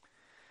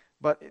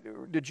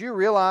 But did you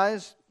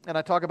realize, and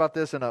I talk about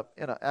this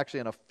actually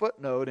in a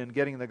footnote in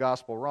Getting the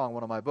Gospel Wrong,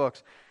 one of my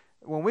books,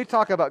 when we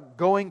talk about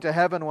going to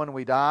heaven when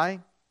we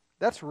die,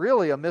 that's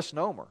really a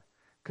misnomer,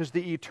 because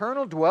the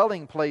eternal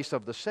dwelling place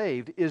of the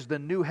saved is the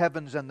new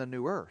heavens and the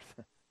new earth,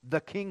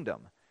 the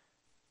kingdom,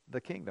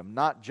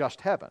 not just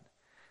heaven.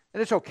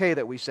 And it's okay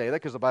that we say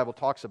that because the Bible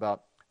talks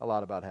about a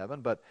lot about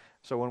heaven, but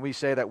so when we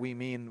say that, we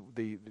mean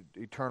the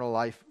eternal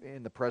life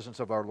in the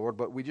presence of our Lord,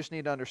 but we just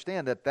need to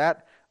understand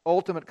that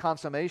ultimate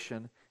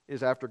consummation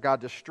is after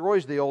God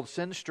destroys the old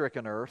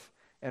sin-stricken earth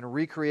and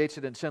recreates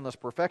it in sinless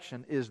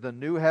perfection, is the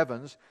new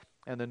heavens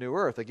and the new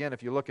earth. Again,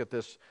 if you look at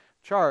this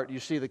chart, you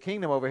see the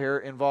kingdom over here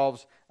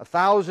involves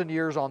 1,000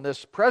 years on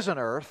this present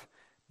earth,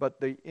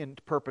 but in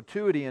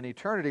perpetuity and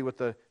eternity with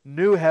the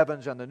new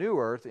heavens and the new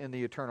earth in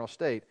the eternal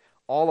state.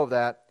 All of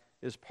that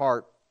is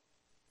part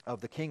of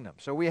the kingdom.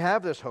 So we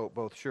have this hope,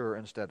 both sure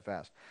and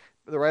steadfast.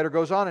 The writer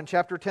goes on in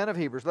chapter 10 of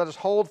Hebrews, let us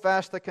hold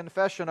fast the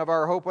confession of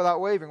our hope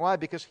without wavering. Why?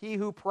 Because He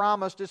who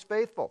promised is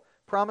faithful.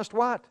 Promised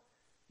what?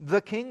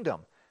 The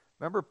kingdom.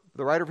 Remember,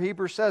 the writer of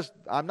Hebrews says,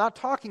 I'm not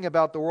talking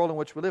about the world in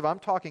which we live, I'm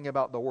talking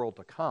about the world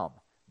to come.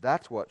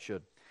 That's what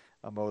should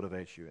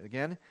motivate you.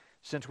 Again,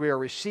 since we are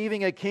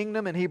receiving a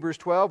kingdom in Hebrews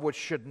 12, which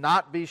should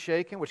not be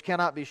shaken, which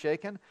cannot be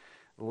shaken,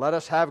 let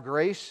us have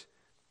grace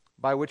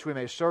by which we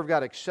may serve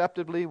God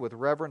acceptably with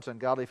reverence and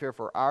godly fear,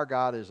 for our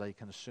God is a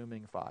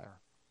consuming fire.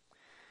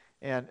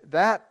 And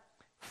that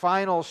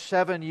final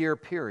 7-year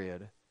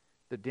period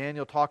that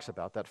Daniel talks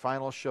about, that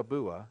final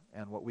Shabuah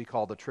and what we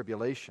call the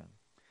tribulation,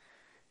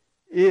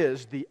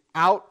 is the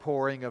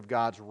outpouring of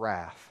God's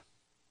wrath.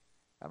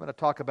 I'm going to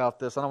talk about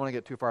this. I don't want to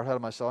get too far ahead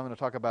of myself. I'm going to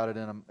talk about it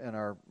in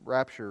our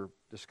rapture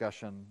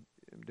discussion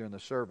during the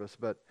service.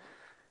 But,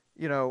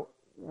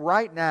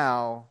 right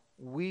now,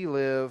 we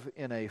live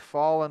in a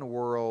fallen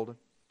world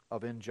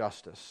of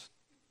injustice.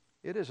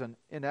 It is an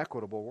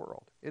inequitable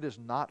world. It is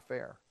not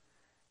fair.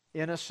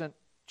 Innocent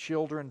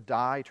children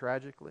die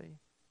tragically.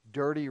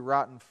 Dirty,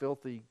 rotten,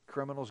 filthy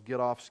criminals get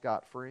off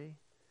scot-free.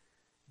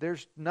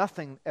 There's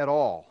nothing at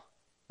all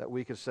that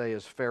we could say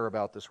is fair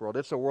about this world.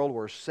 It's a world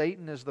where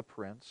Satan is the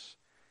prince.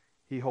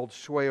 He holds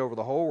sway over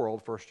the whole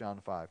world, 1 John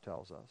 5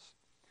 tells us.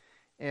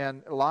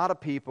 And a lot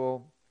of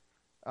people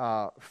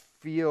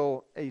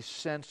feel a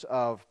sense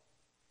of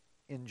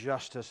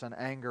injustice and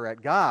anger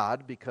at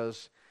God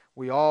because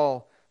we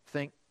all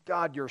think,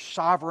 God, you're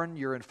sovereign,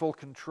 you're in full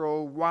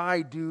control.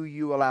 Why do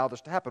you allow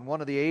this to happen? One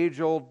of the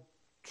age-old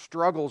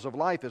struggles of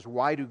life is,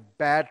 why do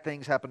bad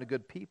things happen to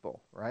good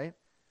people, right?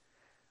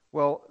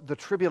 Well, the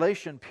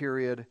tribulation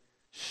period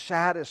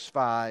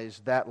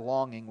satisfies that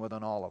longing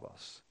within all of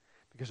us,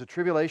 because the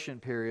tribulation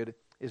period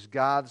is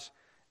God's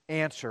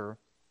answer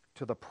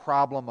to the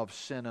problem of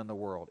sin in the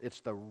world.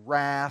 It's the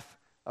wrath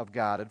of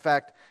God. In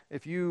fact,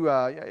 if you,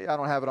 I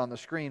don't have it on the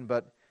screen,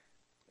 but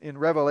in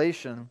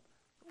Revelation,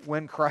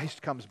 when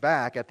Christ comes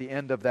back at the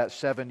end of that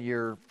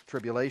 7-year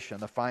tribulation,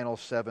 the final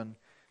 7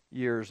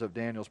 years of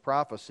Daniel's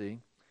prophecy,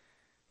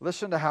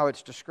 listen to how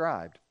it's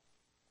described.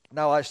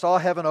 Now I saw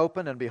heaven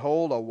open, and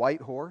behold, a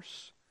white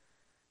horse,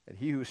 and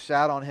he who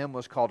sat on him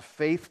was called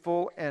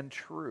Faithful and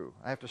True.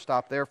 I have to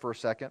stop there for a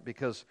second,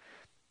 because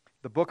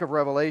the book of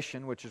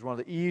Revelation, which is one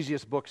of the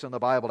easiest books in the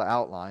Bible to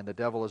outline, the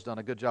devil has done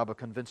a good job of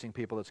convincing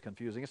people it's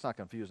confusing. It's not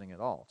confusing at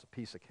all. It's a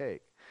piece of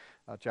cake.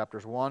 Chapter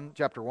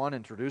 1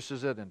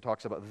 introduces it and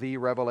talks about the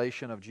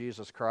revelation of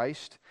Jesus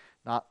Christ,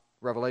 not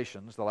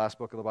Revelations. The last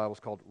book of the Bible is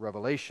called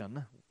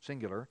Revelation,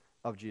 singular,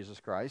 of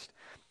Jesus Christ.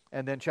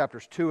 And then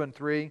chapters 2 and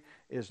 3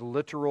 is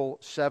literal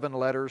 7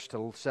 letters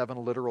to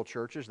 7 literal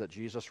churches that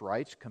Jesus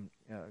writes,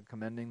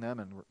 commending them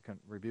and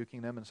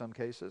rebuking them in some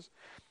cases.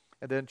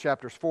 And then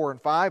chapters 4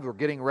 and 5, we're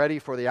getting ready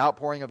for the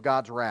outpouring of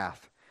God's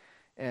wrath.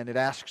 And it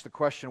asks the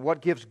question,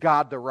 what gives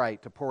God the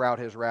right to pour out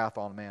His wrath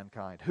on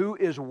mankind? Who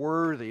is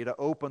worthy to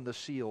open the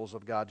seals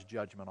of God's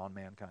judgment on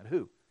mankind?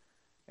 Who?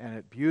 And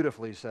it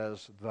beautifully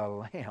says, the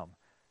Lamb.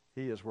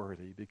 He is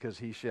worthy because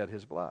He shed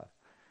His blood.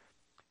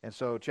 And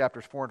so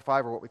chapters 4 and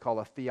 5 are what we call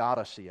a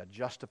theodicy, a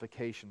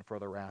justification for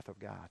the wrath of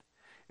God.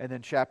 And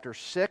then chapter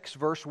 6,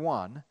 verse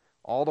 1,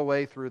 all the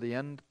way through the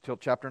end till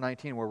chapter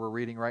 19, where we're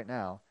reading right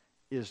now,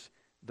 is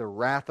the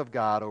wrath of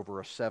God over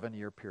a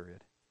 7-year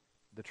period,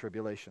 the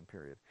tribulation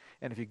period.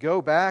 And if you go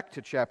back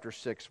to chapter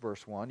 6,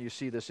 verse 1, you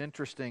see this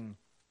interesting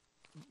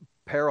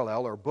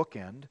parallel or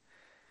bookend,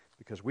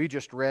 because we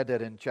just read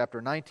that in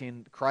chapter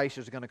 19, Christ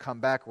is going to come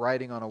back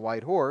riding on a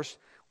white horse.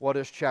 What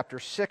does chapter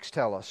 6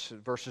 tell us?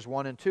 Verses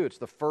 1 and 2. It's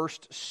the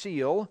first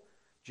seal,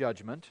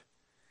 judgment.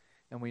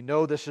 And we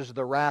know this is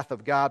the wrath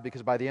of God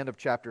because by the end of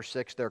chapter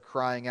 6, they're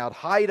crying out,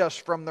 hide us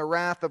from the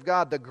wrath of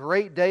God. The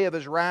great day of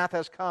His wrath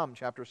has come.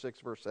 Chapter 6,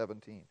 verse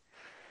 17.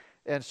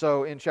 And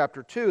so in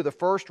chapter 2, the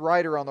first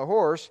rider on the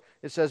horse,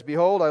 it says,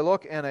 behold, I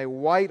look, and a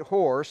white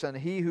horse, and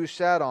he who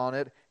sat on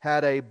it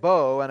had a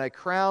bow, and a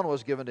crown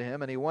was given to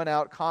him, and he went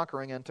out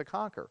conquering and to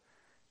conquer.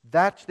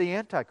 That's the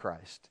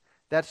Antichrist.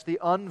 That's the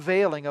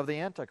unveiling of the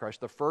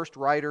Antichrist, the first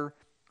rider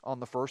on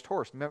the first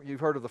horse. Remember,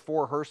 you've heard of the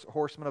 4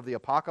 horsemen of the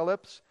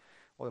Apocalypse?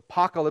 Well,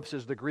 Apocalypse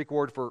is the Greek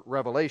word for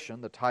Revelation,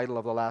 the title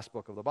of the last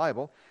book of the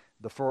Bible.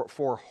 The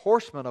 4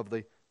 horsemen of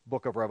the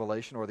book of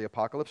Revelation, or the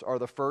Apocalypse, are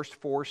the first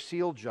 4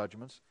 sealed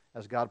judgments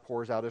as God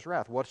pours out His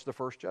wrath. What's the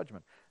first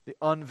judgment? The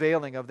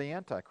unveiling of the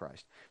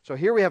Antichrist. So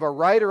here we have a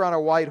rider on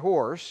a white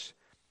horse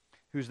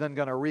who's then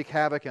going to wreak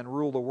havoc and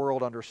rule the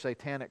world under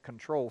satanic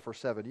control for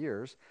 7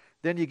 years.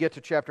 Then you get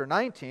to chapter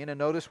 19, and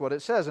notice what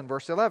it says in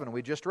verse 11.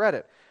 We just read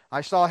it.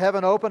 I saw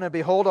heaven open, and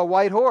behold, a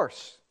white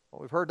horse. Well,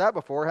 we've heard that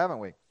before, haven't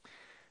we?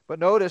 But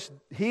notice,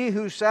 he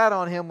who sat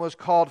on him was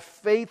called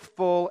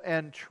Faithful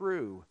and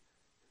True.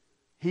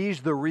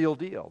 He's the real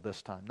deal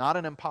this time. Not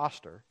an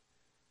imposter,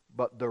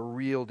 but the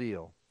real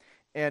deal.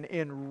 And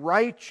in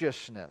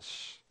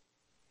righteousness,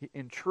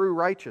 in true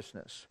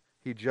righteousness,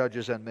 He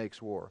judges and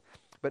makes war.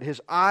 But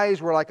His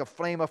eyes were like a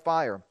flame of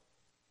fire,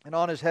 and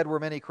on His head were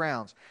many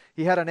crowns.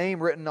 He had a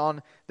name written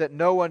on that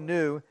no one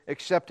knew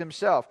except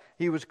Himself.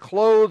 He was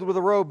clothed with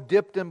a robe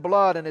dipped in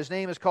blood, and His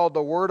name is called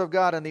the Word of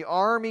God. And the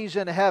armies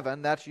in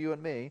heaven, that's you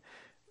and me,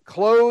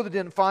 clothed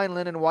in fine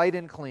linen, white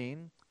and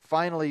clean.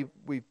 Finally,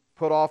 we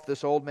put off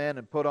this old man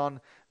and put on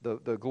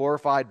the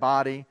glorified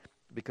body,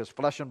 because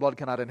flesh and blood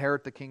cannot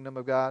inherit the kingdom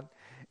of God.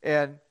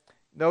 And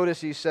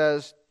notice He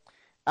says,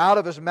 out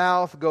of His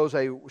mouth goes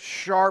a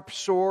sharp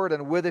sword,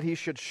 and with it He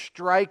should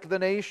strike the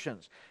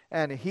nations.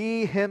 And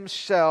He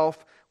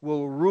Himself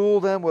will rule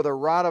them with a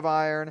rod of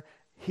iron.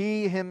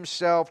 He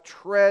Himself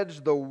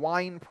treads the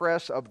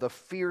winepress of the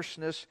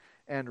fierceness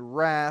and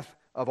wrath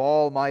of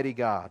Almighty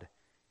God.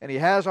 And He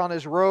has on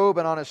His robe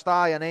and on His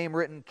thigh a name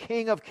written,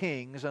 King of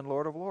Kings and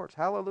Lord of Lords.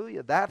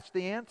 Hallelujah. That's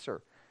the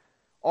answer.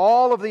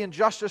 All of the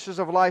injustices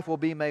of life will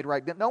be made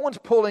right. No one's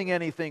pulling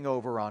anything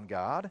over on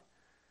God.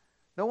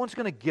 No one's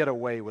going to get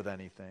away with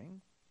anything.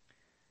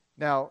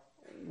 Now,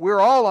 we're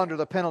all under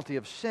the penalty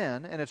of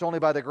sin, and it's only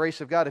by the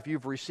grace of God, if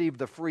you've received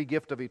the free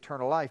gift of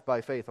eternal life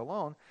by faith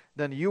alone,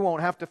 then you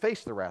won't have to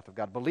face the wrath of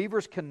God.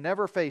 Believers can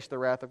never face the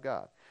wrath of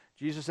God.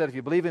 Jesus said, if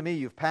you believe in me,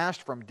 you've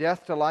passed from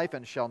death to life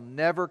and shall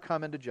never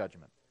come into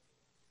judgment.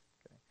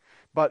 Okay.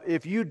 But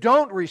if you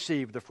don't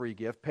receive the free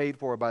gift paid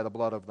for by the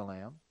blood of the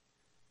Lamb,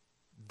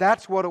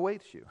 that's what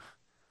awaits you.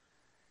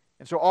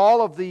 And so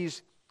all of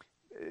these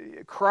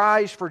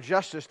cries for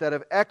justice that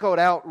have echoed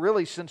out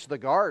really since the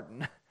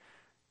garden,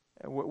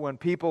 when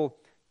people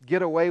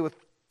get away with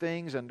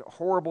things and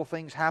horrible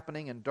things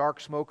happening in dark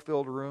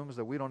smoke-filled rooms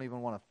that we don't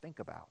even want to think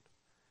about,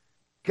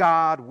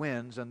 God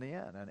wins in the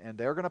end, and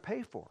they're going to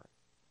pay for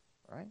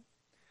it, right?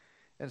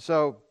 And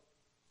so,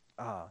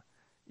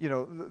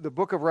 the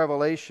book of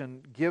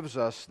Revelation gives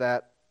us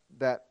that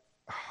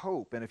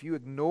hope, and if you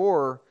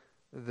ignore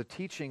the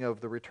teaching of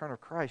the return of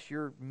Christ,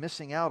 you're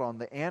missing out on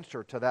the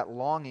answer to that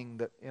longing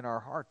that in our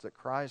hearts that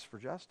cries for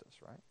justice,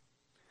 right?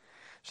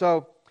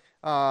 So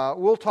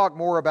we'll talk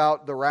more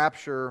about the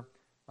rapture,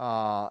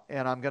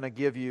 and I'm going to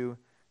give you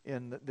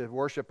in the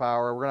worship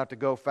hour. We're going to have to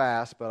go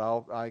fast, but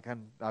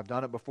I've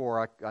done it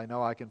before. I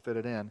know I can fit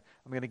it in.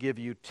 I'm going to give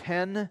you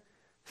 10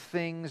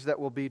 things that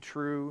will be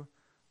true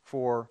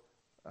for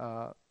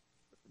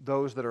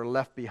those that are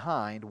left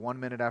behind 1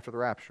 minute after the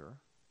rapture,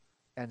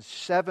 and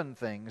 7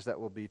 things that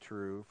will be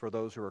true for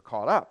those who are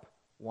caught up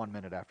 1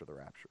 minute after the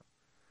rapture.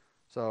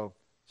 So,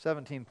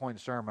 17-point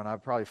sermon.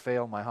 I've probably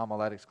failed my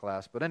homiletics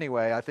class, but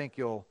anyway, I think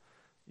you'll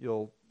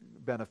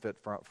benefit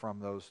from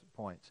those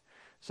points.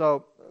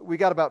 So, we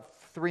got about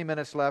 3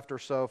 minutes left or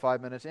so,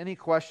 5 minutes. Any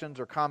questions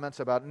or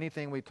comments about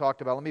anything we talked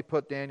about? Let me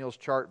put Daniel's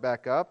chart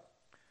back up.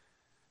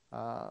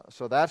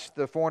 So that's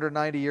the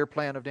 490-year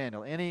plan of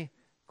Daniel. Any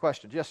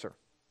questions? Yes, sir.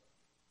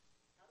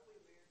 How do we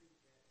marry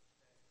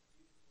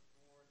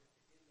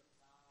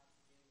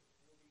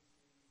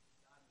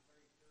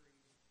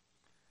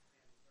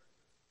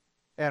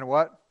And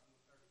what?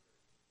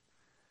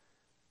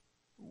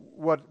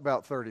 What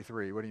about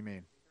 33? What do you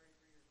mean?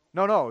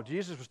 No,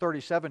 Jesus was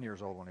 37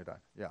 years old when he died.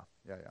 Yeah.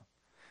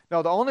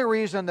 No, the only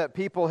reason that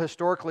people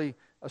historically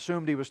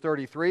assumed he was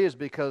 33 is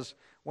because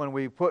when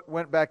we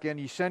went back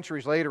in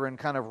centuries later and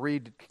kind of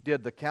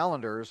redid the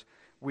calendars,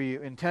 we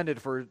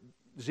intended for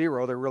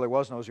 0. There really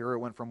was no 0. It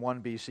went from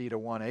 1 BC to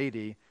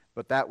 180,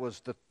 but that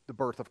was the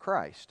birth of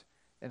Christ.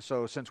 And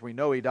so since we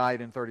know he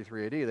died in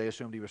 33 AD, they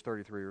assumed he was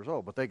 33 years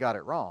old, but they got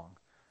it wrong.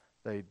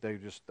 They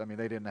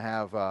didn't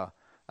have, I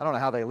don't know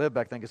how they lived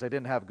back then because they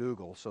didn't have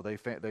Google, so they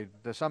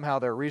somehow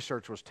their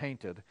research was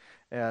tainted.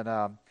 And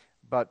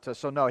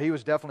so no, he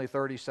was definitely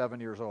 37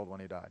 years old when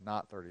he died,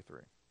 not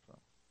 33. So.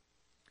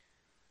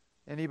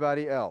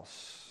 Anybody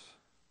else?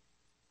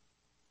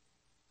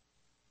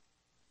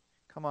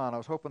 Come on, I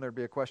was hoping there'd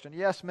be a question.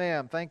 Yes,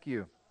 ma'am, thank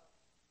you.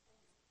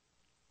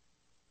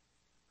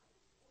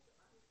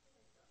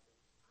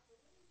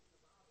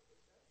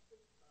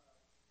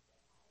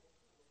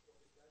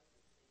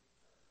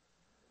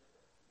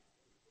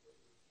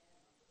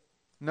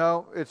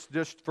 No, it's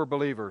just for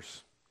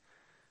believers.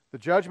 The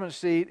judgment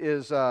seat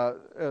is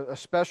a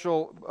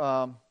special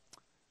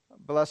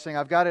blessing.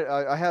 I've got it.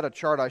 I had a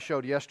chart I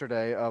showed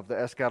yesterday of the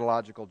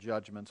eschatological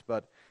judgments,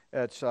 but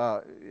it's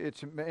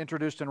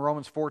introduced in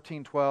Romans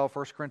 14:12,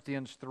 1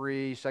 Corinthians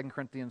 3, 2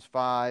 Corinthians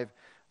 5,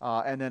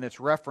 and then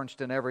it's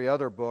referenced in every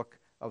other book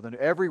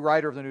every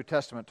writer of the New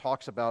Testament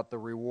talks about the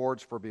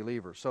rewards for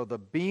believers. So the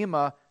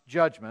Bema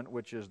judgment,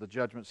 which is the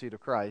judgment seat of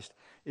Christ,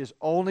 is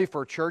only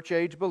for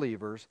church-age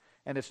believers,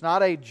 and it's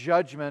not a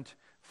judgment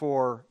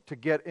to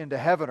get into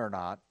heaven or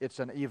not. It's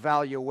an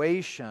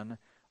evaluation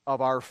of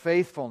our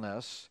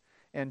faithfulness.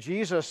 And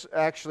Jesus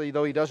actually,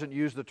 though he doesn't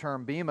use the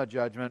term Bema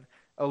judgment,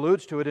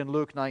 alludes to it in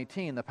Luke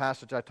 19, the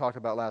passage I talked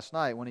about last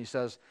night, when he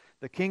says,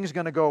 the king's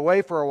going to go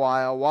away for a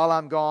while. While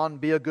I'm gone,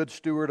 be a good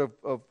steward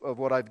of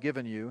what I've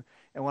given you.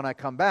 And when I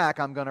come back,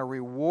 I'm going to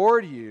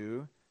reward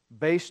you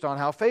based on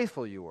how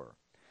faithful you were.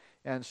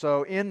 And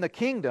so in the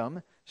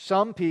kingdom,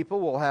 some people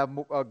will have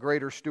a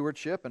greater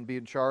stewardship and be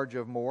in charge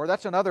of more.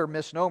 That's another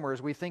misnomer,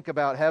 as we think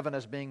about heaven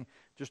as being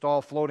just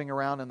all floating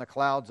around in the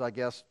clouds, I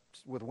guess,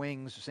 with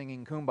wings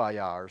singing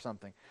Kumbaya or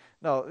something.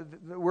 No,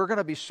 we're going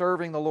to be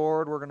serving the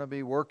Lord. We're going to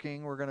be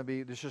working.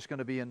 It's just going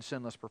to be in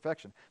sinless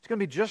perfection. It's going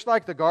to be just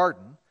like the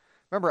garden.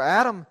 Remember,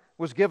 Adam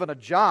was given a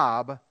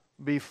job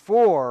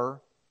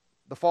before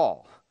the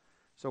fall.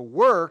 So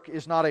work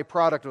is not a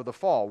product of the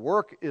fall.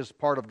 Work is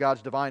part of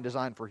God's divine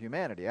design for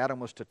humanity. Adam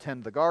was to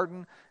tend the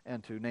garden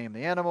and to name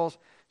the animals.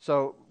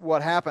 So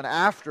what happened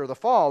after the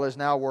fall is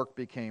now work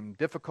became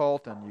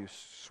difficult, and you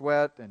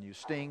sweat and you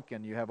stink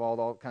and you have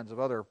all kinds of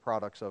other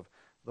products of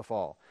the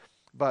fall.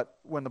 But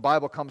when the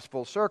Bible comes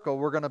full circle,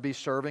 we're going to be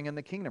serving in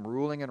the kingdom,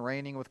 ruling and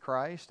reigning with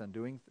Christ and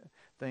doing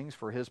things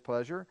for His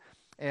pleasure.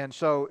 And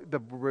so the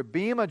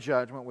Bema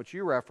judgment, which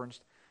you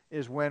referenced,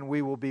 is when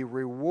we will be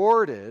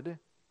rewarded.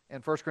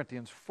 And 1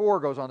 Corinthians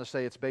 4 goes on to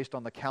say it's based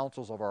on the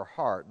counsels of our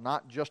heart,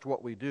 not just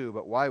what we do,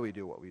 but why we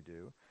do what we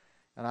do.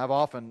 And I've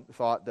often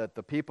thought that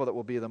the people that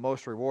will be the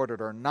most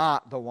rewarded are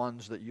not the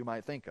ones that you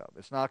might think of.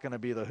 It's not going to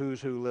be the who's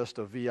who list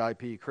of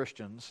VIP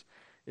Christians.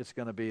 It's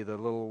going to be the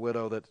little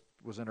widow that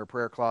was in her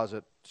prayer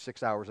closet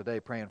 6 hours a day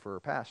praying for her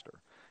pastor.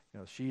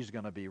 She's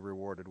going to be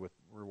rewarded with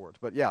rewards.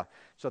 But yeah,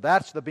 so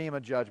that's the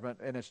Bema judgment,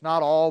 and it's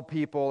not all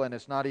people, and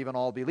it's not even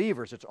all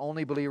believers. It's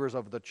only believers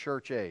of the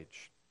church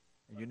age.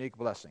 A unique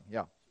blessing,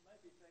 yeah.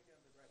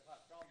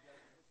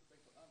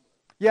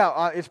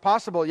 Yeah, it's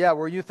possible. Yeah,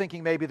 were you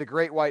thinking maybe the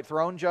Great White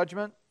Throne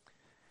judgment?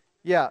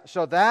 Yeah,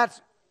 so that's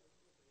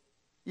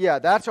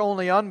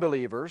only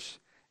unbelievers,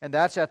 and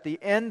that's at the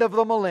end of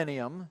the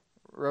millennium,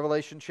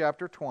 Revelation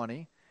chapter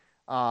 20.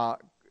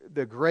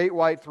 The Great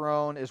White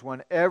Throne is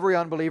when every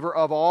unbeliever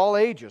of all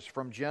ages,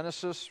 from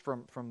Genesis,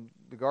 from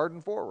the garden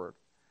forward,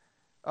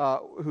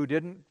 who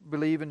didn't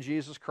believe in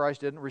Jesus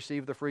Christ, didn't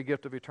receive the free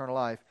gift of eternal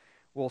life,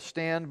 will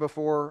stand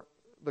before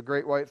the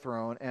Great White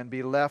Throne and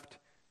be left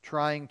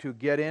trying to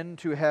get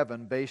into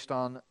heaven based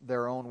on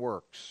their own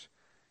works.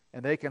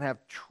 And they can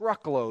have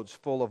truckloads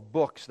full of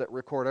books that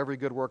record every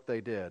good work they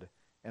did,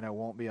 and it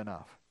won't be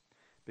enough.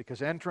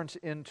 Because entrance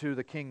into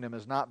the kingdom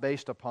is not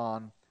based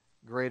upon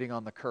grading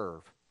on the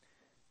curve.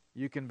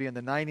 You can be in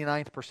the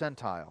 99th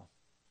percentile,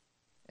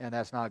 and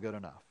that's not good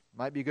enough.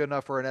 Might be good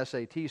enough for an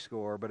SAT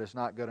score, but it's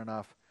not good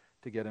enough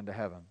to get into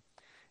heaven.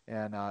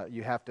 And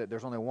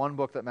there's only one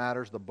book that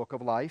matters, the book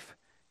of life.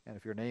 And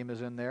if your name is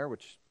in there,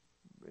 which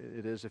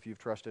it is if you've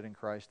trusted in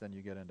Christ, then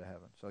you get into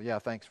heaven. So yeah,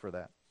 thanks for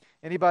that.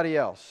 Anybody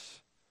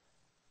else?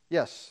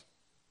 Yes.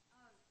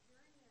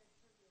 During the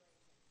tribulation,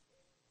 if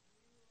you're a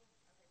believer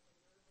and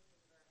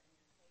you're taken into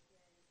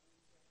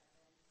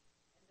heaven,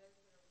 and those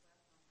that are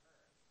left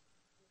on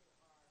earth who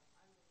are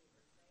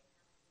unbelievers, they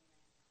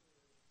have a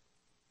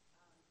chance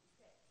to be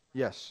saved.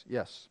 Yes.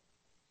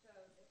 So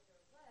if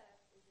they're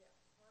left, is it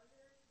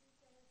harder to be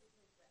saved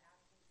because of the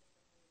absence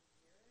of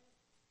the Holy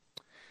Spirit?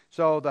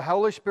 So the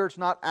Holy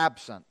Spirit's not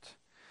absent.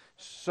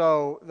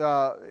 So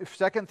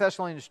 2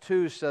 Thessalonians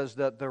 2 says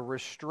that the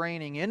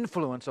restraining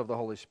influence of the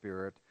Holy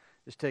Spirit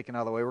is taken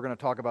out of the way. We're going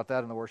to talk about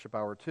that in the worship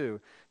hour too.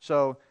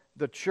 So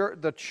the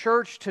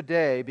church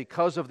today,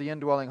 because of the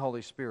indwelling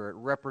Holy Spirit,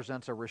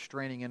 represents a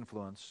restraining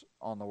influence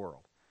on the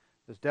world.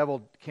 This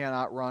devil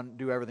cannot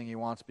do everything he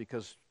wants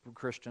because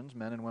Christians,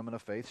 men and women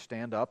of faith,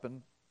 stand up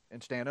and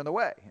stand in the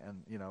way,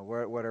 and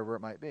whatever it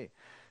might be.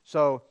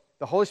 So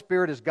the Holy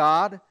Spirit is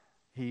God.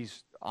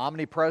 He's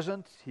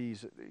omnipresent. He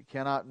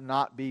cannot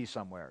not be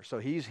somewhere. So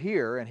he's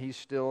here, and he's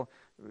still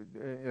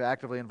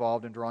actively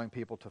involved in drawing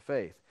people to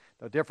faith.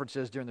 The difference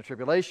is during the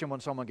tribulation,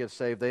 when someone gets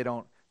saved, they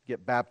don't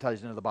get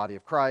baptized into the body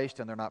of Christ,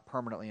 and they're not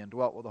permanently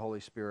indwelt with the Holy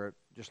Spirit,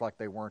 just like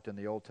they weren't in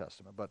the Old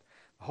Testament. But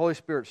the Holy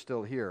Spirit's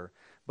still here.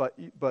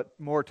 But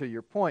more to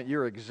your point,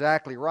 you're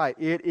exactly right.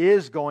 It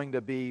is going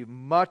to be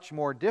much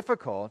more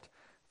difficult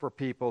for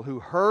people who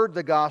heard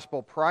the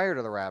gospel prior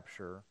to the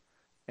rapture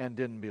and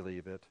didn't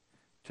believe it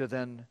to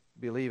then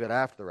believe it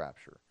after the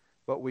rapture.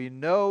 But we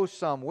know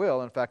some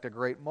will. In fact, a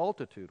great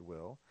multitude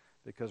will,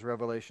 because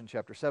Revelation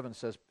chapter 7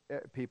 says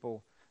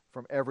people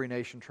from every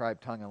nation,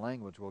 tribe, tongue, and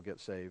language will get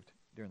saved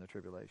during the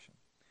tribulation.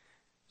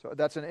 So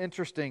that's an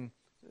interesting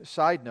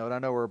side note. I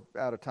know we're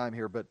out of time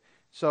here, but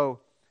so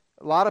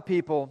a lot of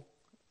people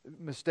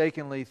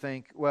mistakenly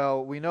think,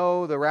 well, we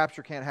know the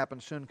rapture can't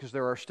happen soon because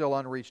there are still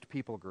unreached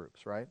people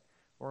groups, right?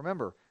 Well,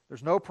 remember,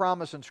 there's no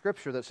promise in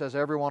Scripture that says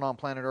everyone on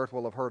planet Earth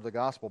will have heard the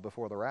gospel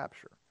before the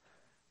rapture.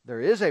 There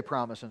is a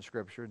promise in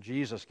Scripture,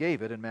 Jesus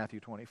gave it in Matthew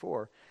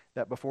 24,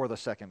 that before the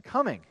second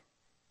coming,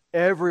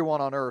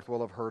 everyone on earth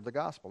will have heard the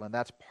gospel. And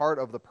that's part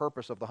of the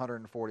purpose of the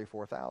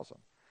 144,000.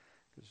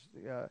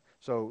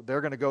 So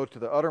they're going to go to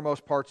the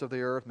uttermost parts of the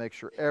earth, make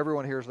sure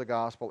everyone hears the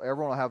gospel,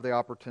 everyone will have the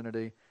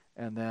opportunity,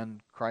 and then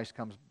Christ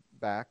comes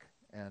back,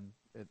 and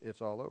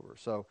it's all over.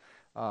 So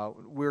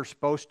we're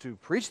supposed to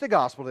preach the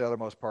gospel to the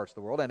uttermost parts of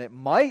the world, and it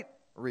might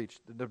reach.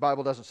 The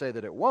Bible doesn't say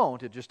that it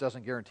won't. It just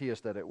doesn't guarantee us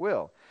that it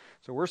will.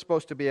 So we're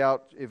supposed to be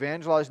out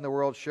evangelizing the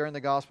world, sharing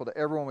the gospel to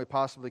everyone we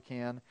possibly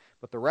can.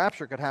 But the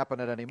rapture could happen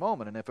at any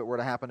moment. And if it were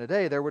to happen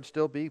today, there would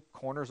still be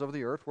corners of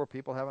the earth where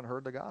people haven't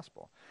heard the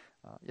gospel.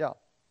 Yeah. So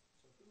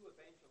who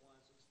evangelizes the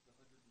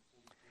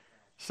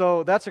 144,000?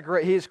 So that's a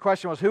great. His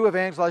question was, who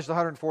evangelized the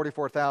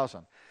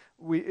 144,000?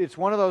 It's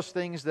one of those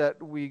things that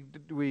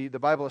the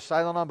Bible is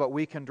silent on, but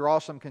we can draw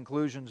some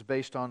conclusions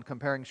based on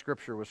comparing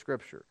Scripture with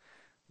Scripture.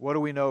 What do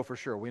we know for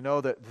sure? We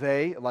know that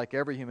they, like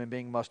every human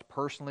being, must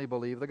personally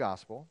believe the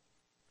gospel.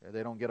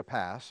 They don't get a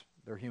pass.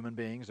 They're human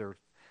beings. They're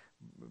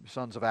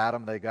sons of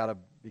Adam. They got to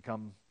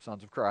become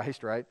sons of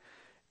Christ, right?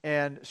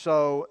 And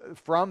so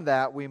from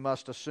that, we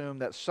must assume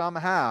that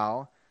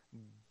somehow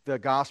the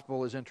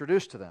gospel is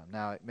introduced to them.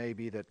 Now, it may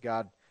be that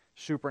God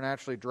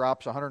supernaturally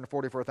drops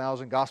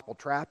 144,000 gospel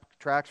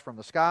tracts from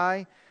the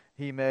sky.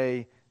 He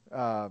may,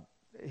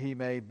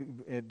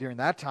 during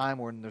that time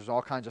when there's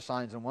all kinds of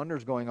signs and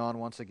wonders going on,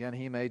 once again,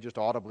 he may just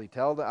audibly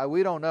tell them.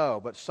 We don't know,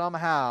 but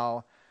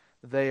somehow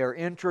they are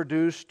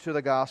introduced to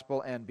the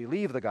gospel and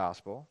believe the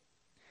gospel,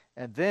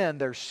 and then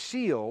they're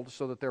sealed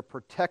so that they're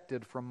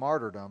protected from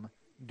martyrdom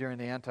during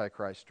the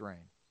Antichrist reign.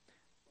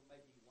 So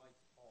maybe like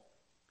Paul.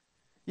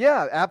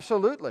 Yeah,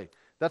 absolutely.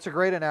 That's a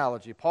great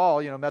analogy.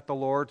 Paul, met the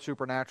Lord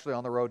supernaturally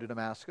on the road to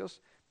Damascus.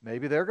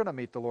 Maybe they're going to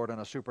meet the Lord in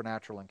a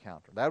supernatural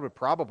encounter. That would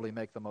probably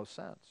make the most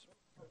sense.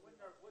 Wouldn't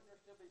there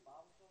still be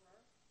Bibles on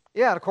earth?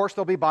 Yeah, and of course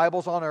there'll be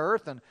Bibles on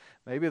earth, and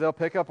maybe they'll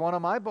pick up one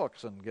of my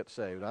books and get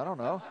saved. I don't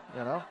know,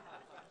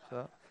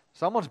 So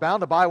someone's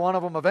bound to buy one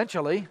of them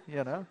eventually,